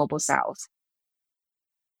the global South.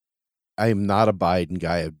 I am not a Biden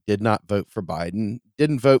guy. I did not vote for Biden.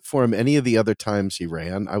 Didn't vote for him any of the other times he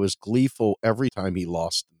ran. I was gleeful every time he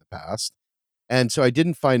lost in the past. And so I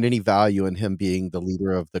didn't find any value in him being the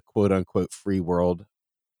leader of the quote unquote free world.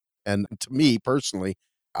 And to me personally,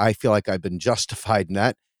 I feel like I've been justified in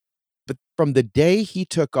that. But from the day he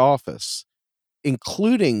took office,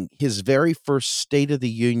 including his very first State of the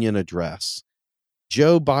Union address,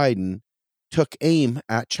 Joe Biden took aim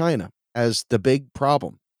at China as the big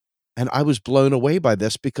problem. And I was blown away by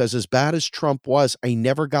this, because as bad as Trump was, I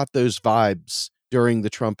never got those vibes during the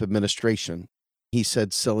Trump administration. He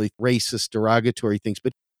said silly, racist, derogatory things,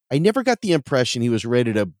 but I never got the impression he was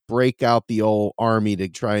ready to break out the old army to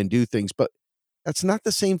try and do things. But that's not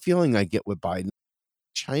the same feeling I get with Biden.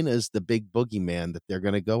 China is the big boogeyman that they're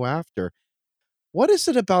going to go after. What is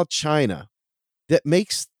it about China that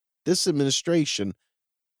makes this administration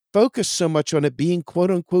focus so much on it being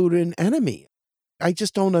quote unquote an enemy? I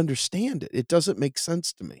just don't understand it. It doesn't make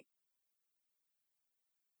sense to me.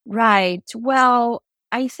 Right. Well,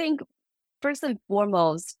 I think first and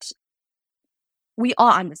foremost, we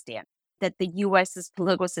all understand that the US's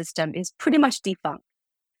political system is pretty much defunct.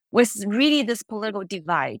 With really this political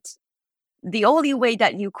divide, the only way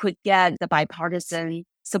that you could get the bipartisan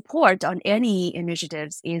support on any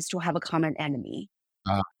initiatives is to have a common enemy.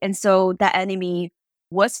 And so that enemy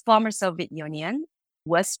was former Soviet Union,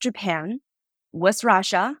 was Japan, was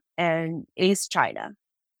Russia, and is China,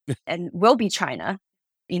 and will be China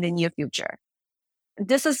in the near future.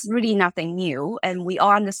 This is really nothing new, and we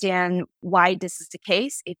all understand why this is the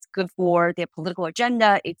case. It's good for their political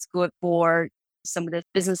agenda. It's good for some of the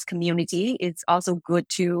business community. It's also good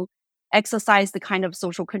to exercise the kind of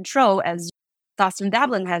social control, as Dustin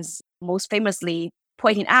Devlin has most famously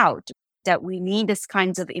pointed out, that we need this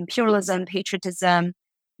kinds of imperialism, patriotism.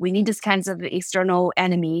 We need this kinds of external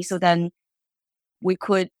enemy, so then we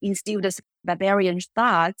could instill this barbarian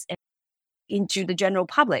thoughts into the general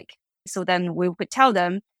public. So then we could tell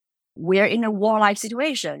them, we're in a warlike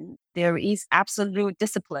situation. There is absolute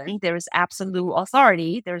discipline. There is absolute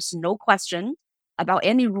authority. There's no question about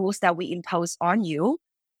any rules that we impose on you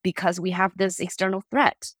because we have this external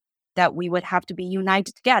threat that we would have to be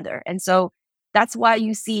united together. And so that's why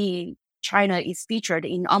you see China is featured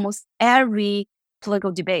in almost every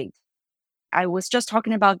political debate. I was just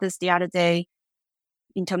talking about this the other day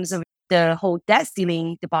in terms of the whole debt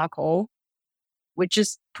ceiling debacle, which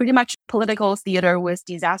is pretty much political theater with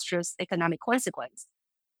disastrous economic consequence.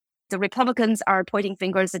 The Republicans are pointing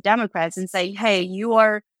fingers at Democrats and saying, hey, you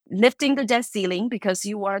are lifting the debt ceiling because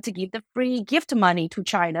you want to give the free gift money to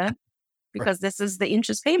China because this is the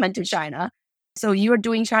interest payment to China. So you are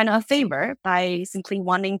doing China a favor by simply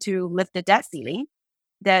wanting to lift the debt ceiling.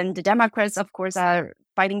 Then the Democrats, of course, are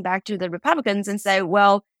fighting back to the Republicans and say,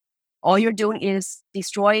 well, all you're doing is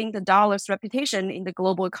destroying the dollar's reputation in the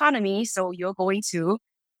global economy. So you're going to,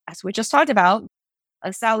 as we just talked about,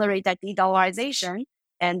 accelerate that de-dollarization.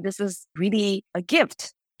 And this is really a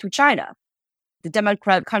gift to China. The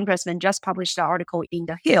Democrat congressman just published an article in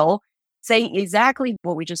The Hill saying exactly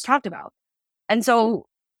what we just talked about. And so,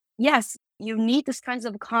 yes, you need this kind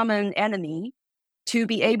of common enemy to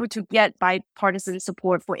be able to get bipartisan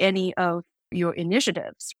support for any of your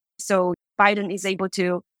initiatives. So Biden is able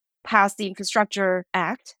to pass the Infrastructure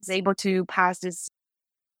Act, is able to pass this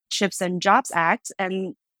Chips and Jobs Act,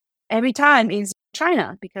 and every time is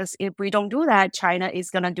China, because if we don't do that, China is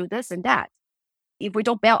going to do this and that. If we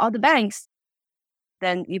don't bail out the banks,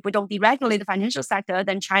 then if we don't deregulate the financial sector,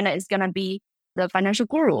 then China is going to be the financial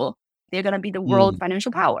guru. They're going to be the world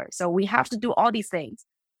financial power. So we have to do all these things.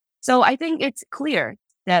 So I think it's clear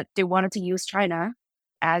that they wanted to use China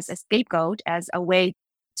as a scapegoat, as a way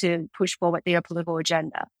to push forward their political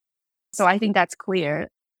agenda. So I think that's clear.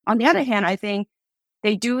 On the other hand, I think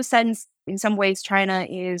they do sense in some ways China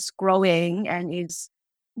is growing and is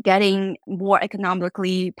getting more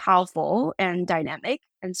economically powerful and dynamic.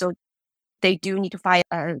 And so they do need to fight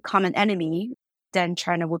a common enemy, then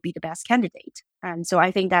China would be the best candidate. And so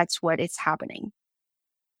I think that's what is happening.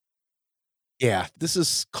 Yeah, this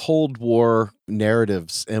is Cold War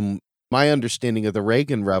narratives. And my understanding of the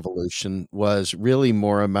Reagan Revolution was really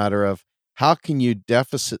more a matter of how can you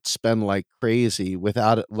deficit spend like crazy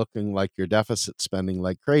without it looking like you're deficit spending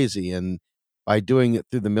like crazy? And by doing it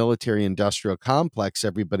through the military industrial complex,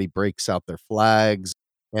 everybody breaks out their flags.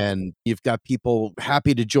 And you've got people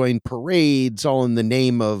happy to join parades, all in the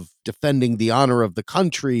name of defending the honor of the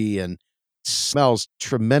country, and smells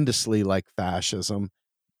tremendously like fascism.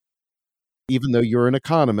 Even though you're an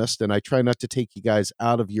economist, and I try not to take you guys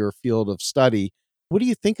out of your field of study, what do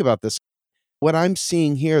you think about this? What I'm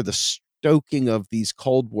seeing here, the stoking of these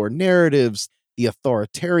Cold War narratives, the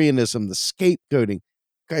authoritarianism, the scapegoating.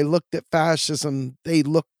 I looked at fascism, they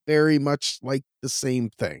look very much like the same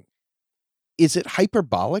thing. Is it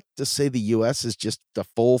hyperbolic to say the US is just a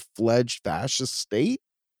full-fledged fascist state?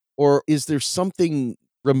 Or is there something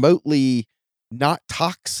remotely not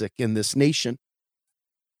toxic in this nation?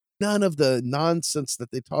 None of the nonsense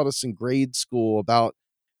that they taught us in grade school about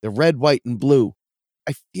the red, white, and blue.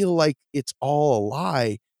 I feel like it's all a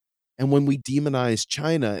lie. And when we demonize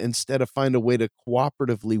China, instead of find a way to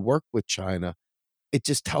cooperatively work with China, it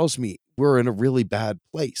just tells me we're in a really bad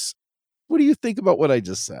place. What do you think about what I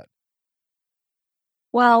just said?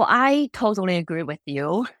 Well, I totally agree with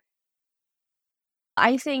you.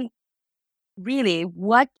 I think really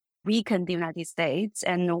what weakened the United States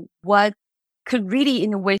and what could really,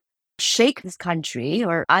 in a way, shake this country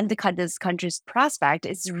or undercut this country's prospect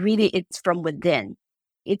is really, it's from within.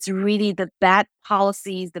 It's really the bad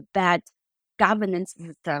policies, the bad governance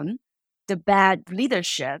system, the bad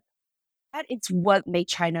leadership. That is what made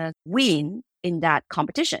China win in that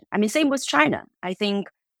competition. I mean, same with China. I think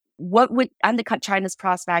what would undercut China's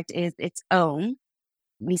prospect is its own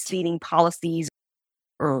misleading policies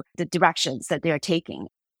or the directions that they are taking.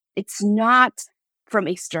 It's not from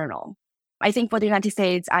external. I think for the United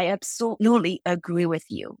States, I absolutely agree with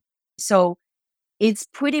you. So it's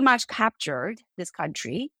pretty much captured this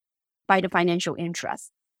country by the financial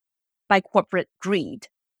interests, by corporate greed.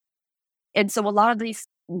 And so a lot of these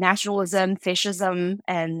nationalism, fascism,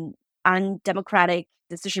 and undemocratic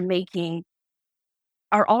decision-making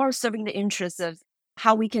are all serving the interests of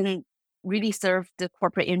how we can really serve the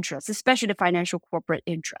corporate interests, especially the financial corporate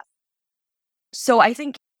interest. So I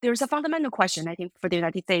think there's a fundamental question, I think, for the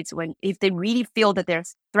United States if they really feel that they're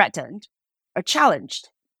threatened or challenged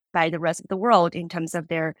by the rest of the world in terms of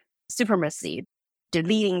their supremacy, their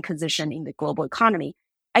leading position in the global economy.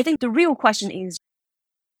 I think the real question is,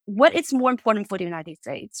 what is more important for the United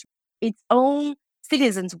States? its own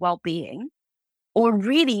citizens' well-being, or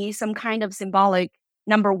really some kind of symbolic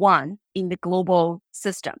number one in the global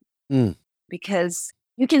system. Because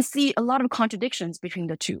you can see a lot of contradictions between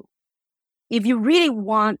the two. If you really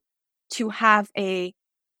want to have a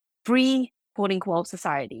free, quote unquote,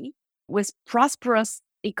 society with prosperous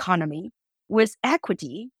economy, with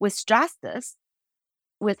equity, with justice,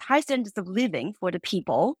 with high standards of living for the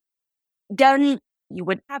people, then you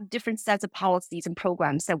would have different sets of policies and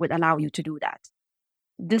programs that would allow you to do that.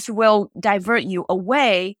 This will divert you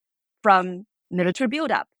away from military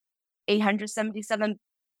buildup, $877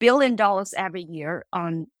 billion every year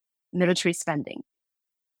on military spending.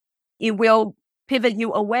 It will pivot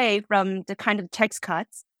you away from the kind of tax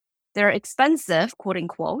cuts. They're expensive, quote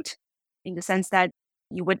unquote, in the sense that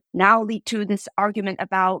you would now lead to this argument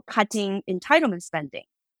about cutting entitlement spending.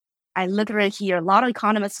 I literally hear a lot of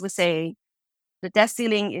economists would say the debt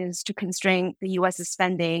ceiling is to constrain the U.S.'s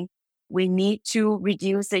spending. We need to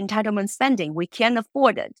reduce the entitlement spending. We can't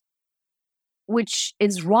afford it, which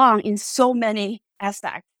is wrong in so many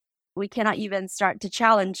aspects. We cannot even start to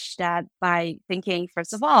challenge that by thinking,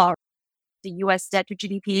 first of all, the U.S. debt to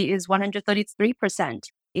GDP is 133%.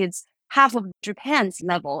 It's half of Japan's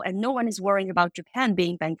level, and no one is worrying about Japan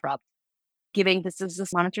being bankrupt, given this is a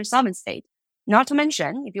monetary sovereign state. Not to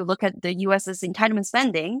mention, if you look at the U.S.'s entitlement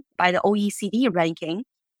spending by the OECD ranking,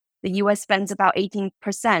 the U.S. spends about 18%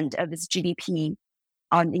 of its GDP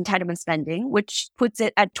on entitlement spending, which puts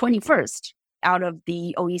it at 21st out of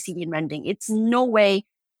the OECD ranking. It's no way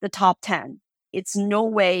the top 10. It's no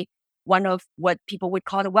way one of what people would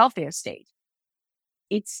call the welfare state.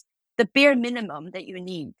 It's the bare minimum that you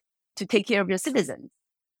need to take care of your citizens.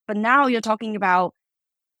 But now you're talking about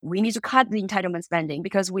we need to cut the entitlement spending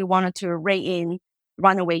because we wanted to rein in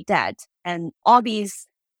runaway debt and all these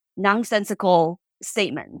nonsensical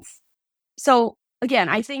statements. So again,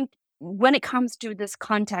 I think when it comes to this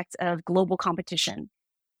context of global competition,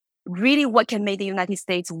 really what can make the United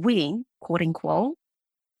States win, quote unquote,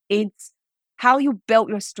 it's how you build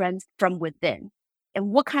your strength from within and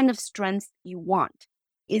what kind of strength you want.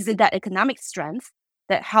 Is it that economic strength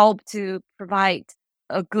that help to provide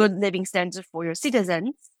a good living standard for your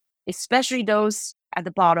citizens, especially those at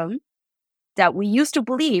the bottom, that we used to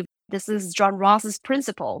believe this is John Rawls's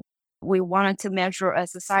principle. We wanted to measure a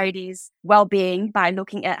society's well-being by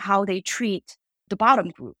looking at how they treat the bottom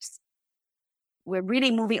groups. We're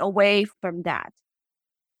really moving away from that.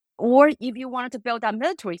 Or if you wanted to build up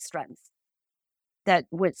military strength that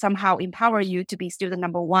would somehow empower you to be still the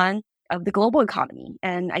number one of the global economy.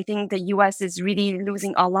 And I think the US is really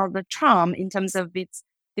losing a lot of the charm in terms of its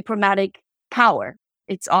diplomatic power.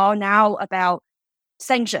 It's all now about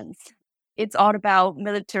sanctions. It's all about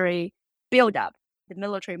military buildup, the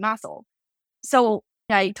military muscle. So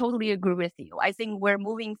I totally agree with you. I think we're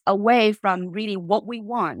moving away from really what we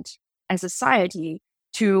want as a society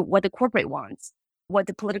to what the corporate wants, what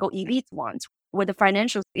the political elite wants, what the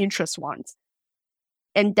financial interest wants.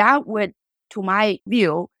 And that would, to my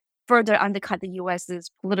view, further undercut the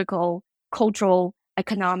US's political, cultural,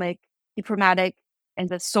 economic, diplomatic, and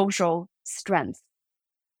the social strength.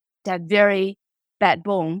 That very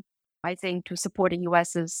backbone, I think, to support the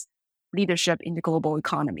US's leadership in the global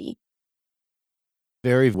economy.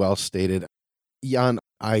 Very well stated. Yan,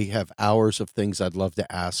 I have hours of things I'd love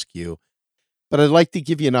to ask you, but I'd like to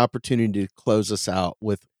give you an opportunity to close us out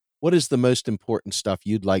with what is the most important stuff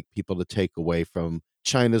you'd like people to take away from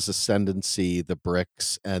China's ascendancy, the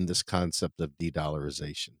BRICS, and this concept of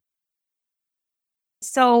de-dollarization?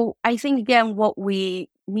 So I think, again, what we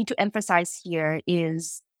need to emphasize here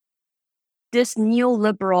is this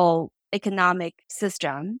neoliberal economic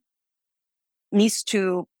system needs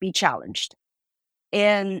to be challenged.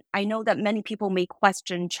 And I know that many people may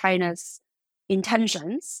question China's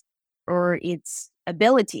intentions or its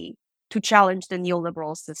ability to challenge the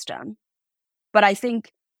neoliberal system. But I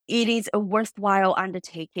think it is a worthwhile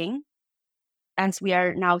undertaking, as we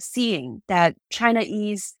are now seeing that China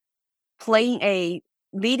is playing a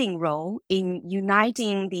leading role in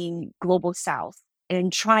uniting the global South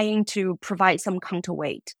and trying to provide some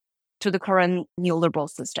counterweight to the current neoliberal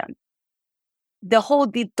system. The whole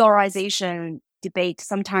de-dollarization debate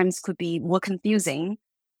sometimes could be more confusing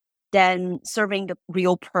than serving the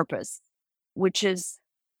real purpose, which is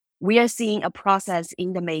we are seeing a process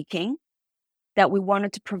in the making that we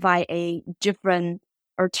wanted to provide a different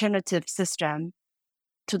alternative system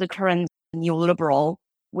to the current neoliberal,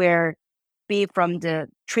 where be it from the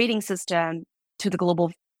trading system to the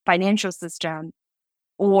global financial system,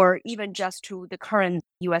 or even just to the current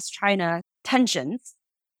US-China tensions,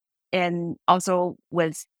 and also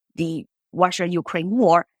with the Russia-Ukraine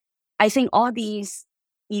war, I think all these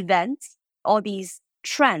events, all these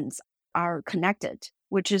trends are connected,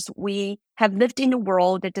 which is we have lived in a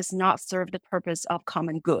world that does not serve the purpose of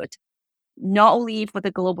common good, not only for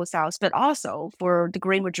the global south, but also for the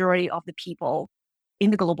great majority of the people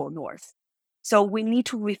in the global north. So we need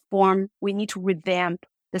to reform, we need to revamp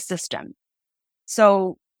the system.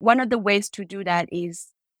 So one of the ways to do that is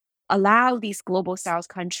allow these global south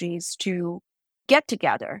countries to get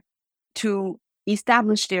together, to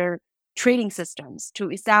establish their trading systems, to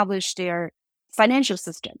establish their financial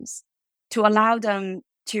systems, to allow them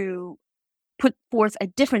to put forth a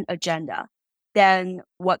different agenda than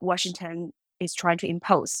what Washington is trying to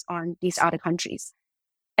impose on these other countries.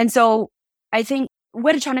 And so I think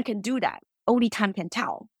whether China can do that, only time can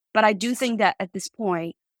tell. But I do think that at this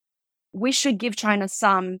point, we should give China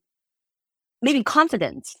some maybe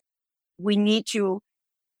confidence. We need to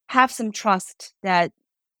have some trust that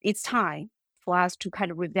it's time for us to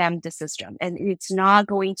kind of revamp the system. And it's not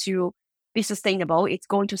going to be sustainable. It's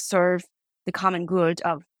going to serve the common good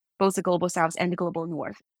of both the global south and the global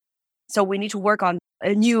north. So we need to work on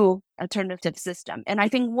a new alternative system. And I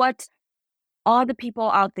think what all the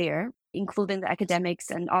people out there, including the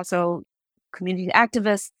academics and also community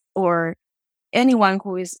activists or anyone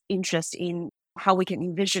who is interested in how we can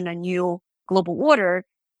envision a new global order,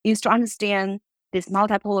 is to understand this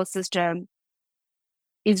multipolar system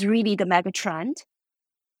is really the mega trend.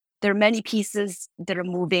 There are many pieces that are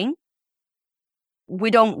moving.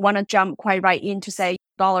 We don't want to jump quite right in to say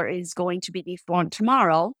dollar is going to be dethroned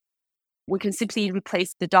tomorrow. We can simply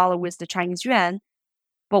replace the dollar with the Chinese yuan,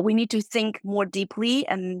 but we need to think more deeply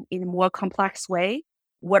and in a more complex way.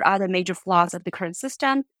 What are the major flaws of the current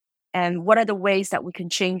system? And what are the ways that we can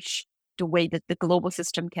change the way that the global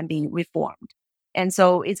system can be reformed? And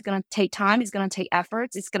so it's going to take time. It's going to take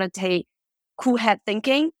efforts. It's going to take cool head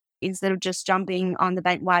thinking instead of just jumping on the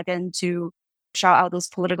bandwagon to shout out those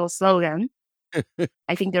political slogans.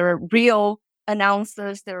 I think there are real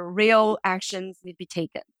announcements, there are real actions need to be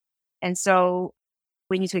taken. And so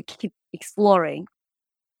we need to keep exploring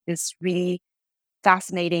this really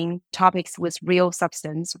fascinating topics with real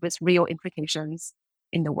substance, with real implications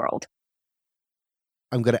in the world.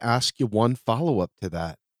 I'm going to ask you one follow-up to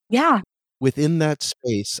that. Yeah. Within that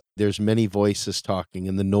space, there's many voices talking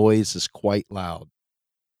and the noise is quite loud.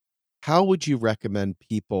 How would you recommend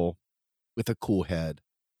people with a cool head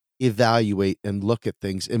evaluate and look at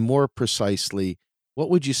things? And more precisely, what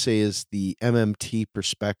would you say is the MMT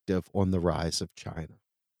perspective on the rise of China?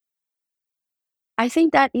 I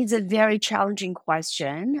think that is a very challenging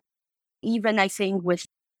question. Even I think with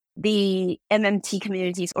the MMT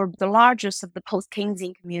communities or the largest of the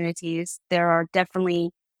post-Keynesian communities, there are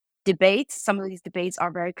definitely debates. Some of these debates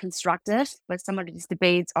are very constructive, but some of these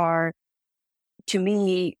debates are, to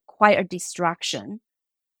me, quite a distraction.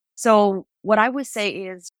 So what I would say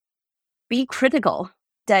is be critical,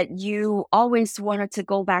 that you always wanted to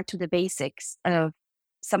go back to the basics of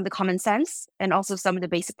some of the common sense and also some of the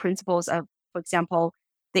basic principles of, for example,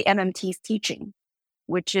 the MMT's teaching,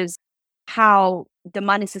 which is how the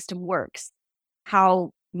money system works,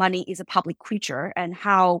 how money is a public creature, and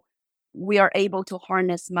how we are able to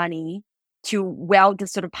harness money to wield the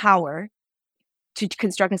sort of power to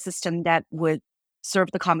construct a system that would serve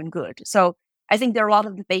the common good. So I think there are a lot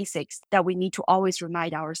of the basics that we need to always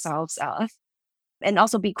remind ourselves of, and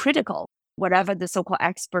also be critical. Whatever the so-called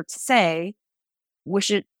experts say, we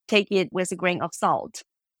should take it with a grain of salt.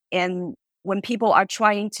 And when people are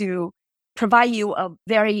trying to provide you a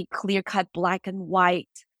very clear-cut black and white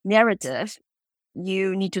narrative,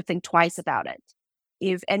 you need to think twice about it.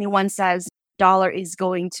 If anyone says dollar is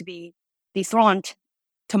going to be dethroned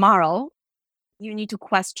tomorrow, you need to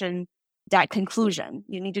question that conclusion.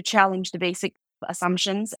 You need to challenge the basic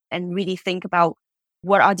assumptions and really think about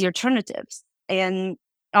what are the alternatives. And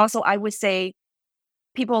also, I would say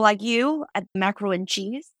people like you at Macro and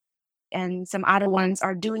Cheese and some other ones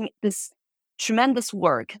are doing this tremendous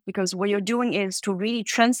work, because what you're doing is to really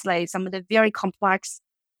translate some of the very complex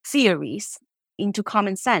theories into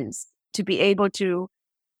common sense, to be able to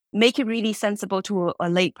make it really sensible to a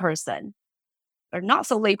lay person, or not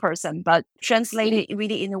so lay person, but translate it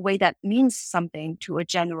really in a way that means something to a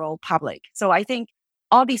general public. So I think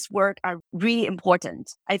all these work are really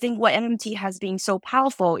important. I think what MMT has been so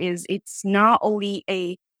powerful is it's not only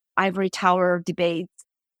a ivory tower debate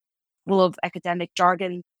full of academic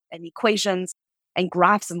jargon and equations and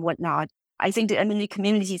graphs and whatnot. I think the MMT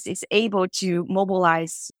communities is able to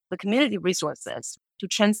mobilize the community resources to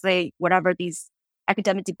translate whatever these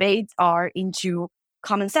academic debates are into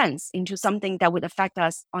common sense, into something that would affect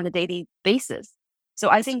us on a daily basis. So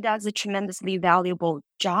I think that's a tremendously valuable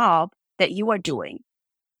job that you are doing.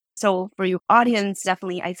 So for your audience,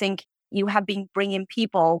 definitely, I think you have been bringing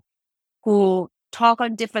people who talk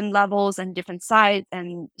on different levels and different sides,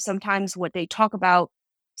 and sometimes what they talk about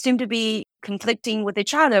seem to be conflicting with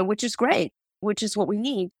each other, which is great, which is what we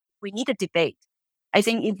need. We need a debate. I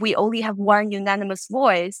think if we only have one unanimous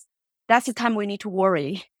voice, that's the time we need to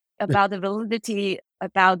worry about the validity,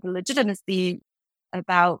 about the legitimacy,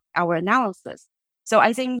 about our analysis. So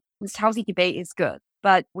I think this healthy debate is good,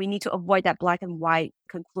 but we need to avoid that black and white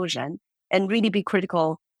conclusion and really be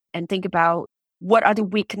critical and think about what are the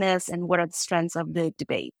weaknesses and what are the strengths of the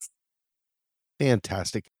debates.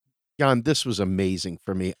 Fantastic. Yan, this was amazing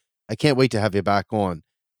for me. I can't wait to have you back on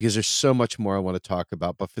because there's so much more I want to talk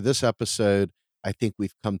about. But for this episode, I think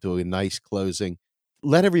we've come to a nice closing.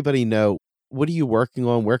 Let everybody know, what are you working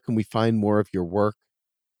on? Where can we find more of your work?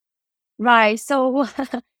 Right. So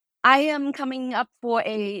I am coming up for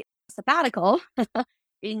a sabbatical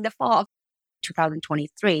in the fall of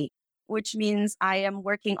 2023, which means I am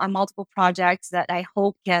working on multiple projects that I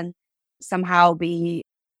hope can somehow be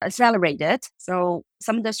accelerated. So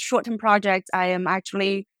some of the short-term projects, I am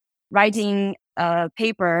actually writing a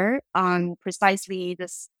paper on precisely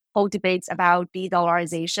this whole debates about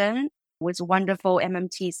de-dollarization with a wonderful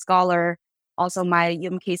MMT scholar, also my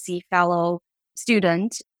UMKC fellow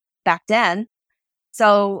student back then.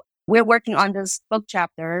 So we're working on this book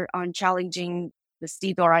chapter on challenging the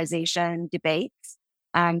de-dollarization debates.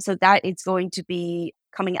 So that is going to be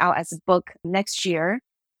coming out as a book next year,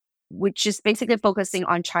 which is basically focusing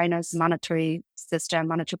on China's monetary system,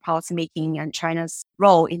 monetary policy making, and China's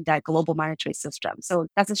role in that global monetary system. So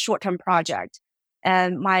that's a short-term project.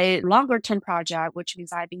 And my longer-term project, which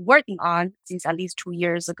means I've been working on since at least 2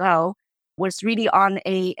 years ago, was really on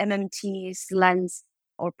a MMT's lens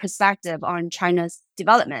or perspective on China's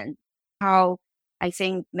development. How I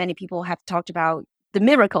think many people have talked about the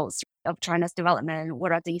miracles of China's development.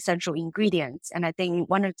 What are the essential ingredients? And I think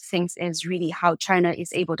one of the things is really how China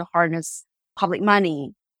is able to harness public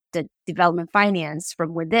money, the development finance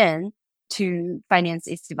from within to finance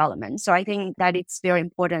its development. So I think that it's very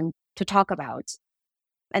important to talk about.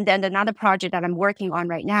 And then another project that I'm working on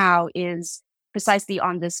right now is precisely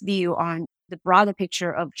on this view on the broader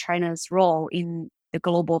picture of China's role in the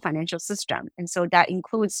global financial system. And so that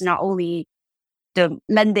includes not only the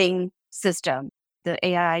lending system, the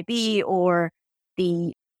AIIB or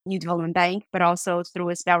the New Development Bank, but also through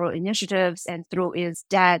its several initiatives and through its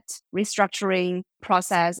debt restructuring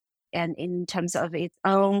process and in terms of its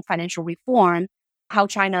own financial reform, how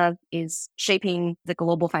China is shaping the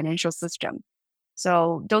global financial system.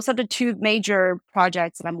 So those are the two major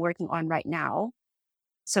projects that I'm working on right now.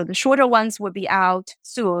 So the shorter ones will be out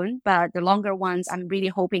soon, but the longer ones, I'm really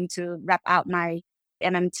hoping to wrap out my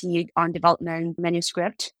MMT on development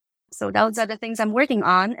manuscript. So those are the things I'm working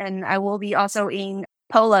on. And I will be also in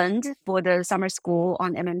Poland for the summer school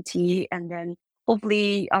on MMT, and then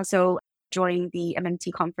hopefully also join the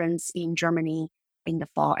MMT conference in Germany in the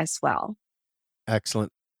fall as well.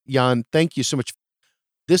 Excellent. Yan, thank you so much.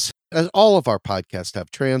 This, as all of our podcasts have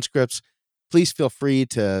transcripts, please feel free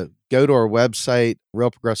to go to our website,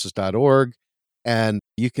 realprogressives.org, and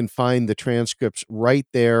you can find the transcripts right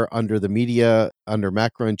there under the media, under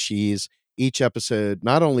Macro and Cheese. Each episode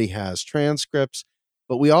not only has transcripts,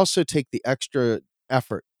 but we also take the extra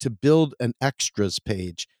effort to build an extras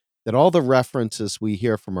page that all the references we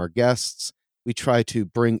hear from our guests, we try to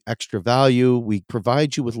bring extra value. We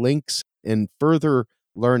provide you with links and further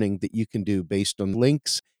learning that you can do based on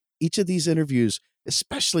links. Each of these interviews,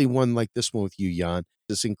 especially one like this one with you, Yan,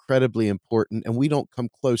 is incredibly important, and we don't come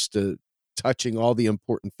close to touching all the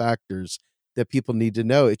important factors that people need to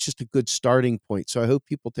know. It's just a good starting point. So I hope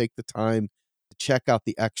people take the time to check out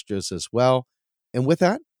the extras as well. And with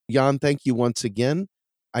that, Yan, thank you once again.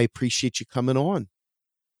 I appreciate you coming on.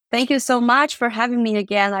 Thank you so much for having me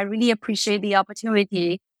again. I really appreciate the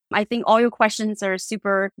opportunity. I think all your questions are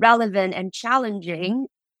super relevant and challenging.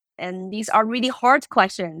 And these are really hard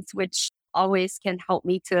questions, which always can help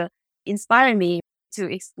me to inspire me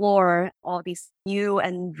to explore all these new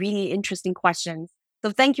and really interesting questions.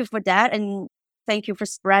 So thank you for that. And thank you for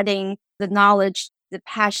spreading the knowledge, the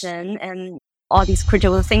passion, and all these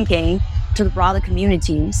critical thinking to the broader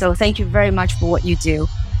community. So thank you very much for what you do.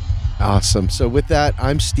 Awesome. So with that,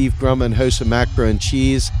 I'm Steve Grumman, host of Macro and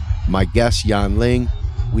Cheese. My guest, Yan Liang.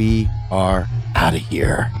 We are out of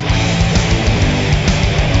here.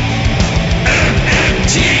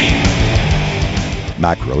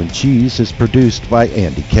 Macro and Cheese is produced by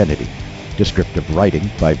Andy Kennedy. Descriptive writing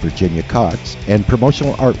by Virginia Cox and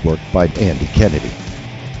promotional artwork by Andy Kennedy.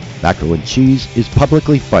 Macro and Cheese is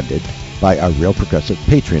publicly funded by our Real Progressive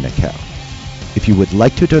Patreon account. If you would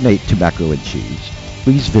like to donate to Macro and Cheese,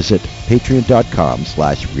 please visit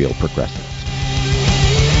patreon.com/realprogressives.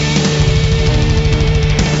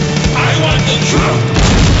 I want the truth.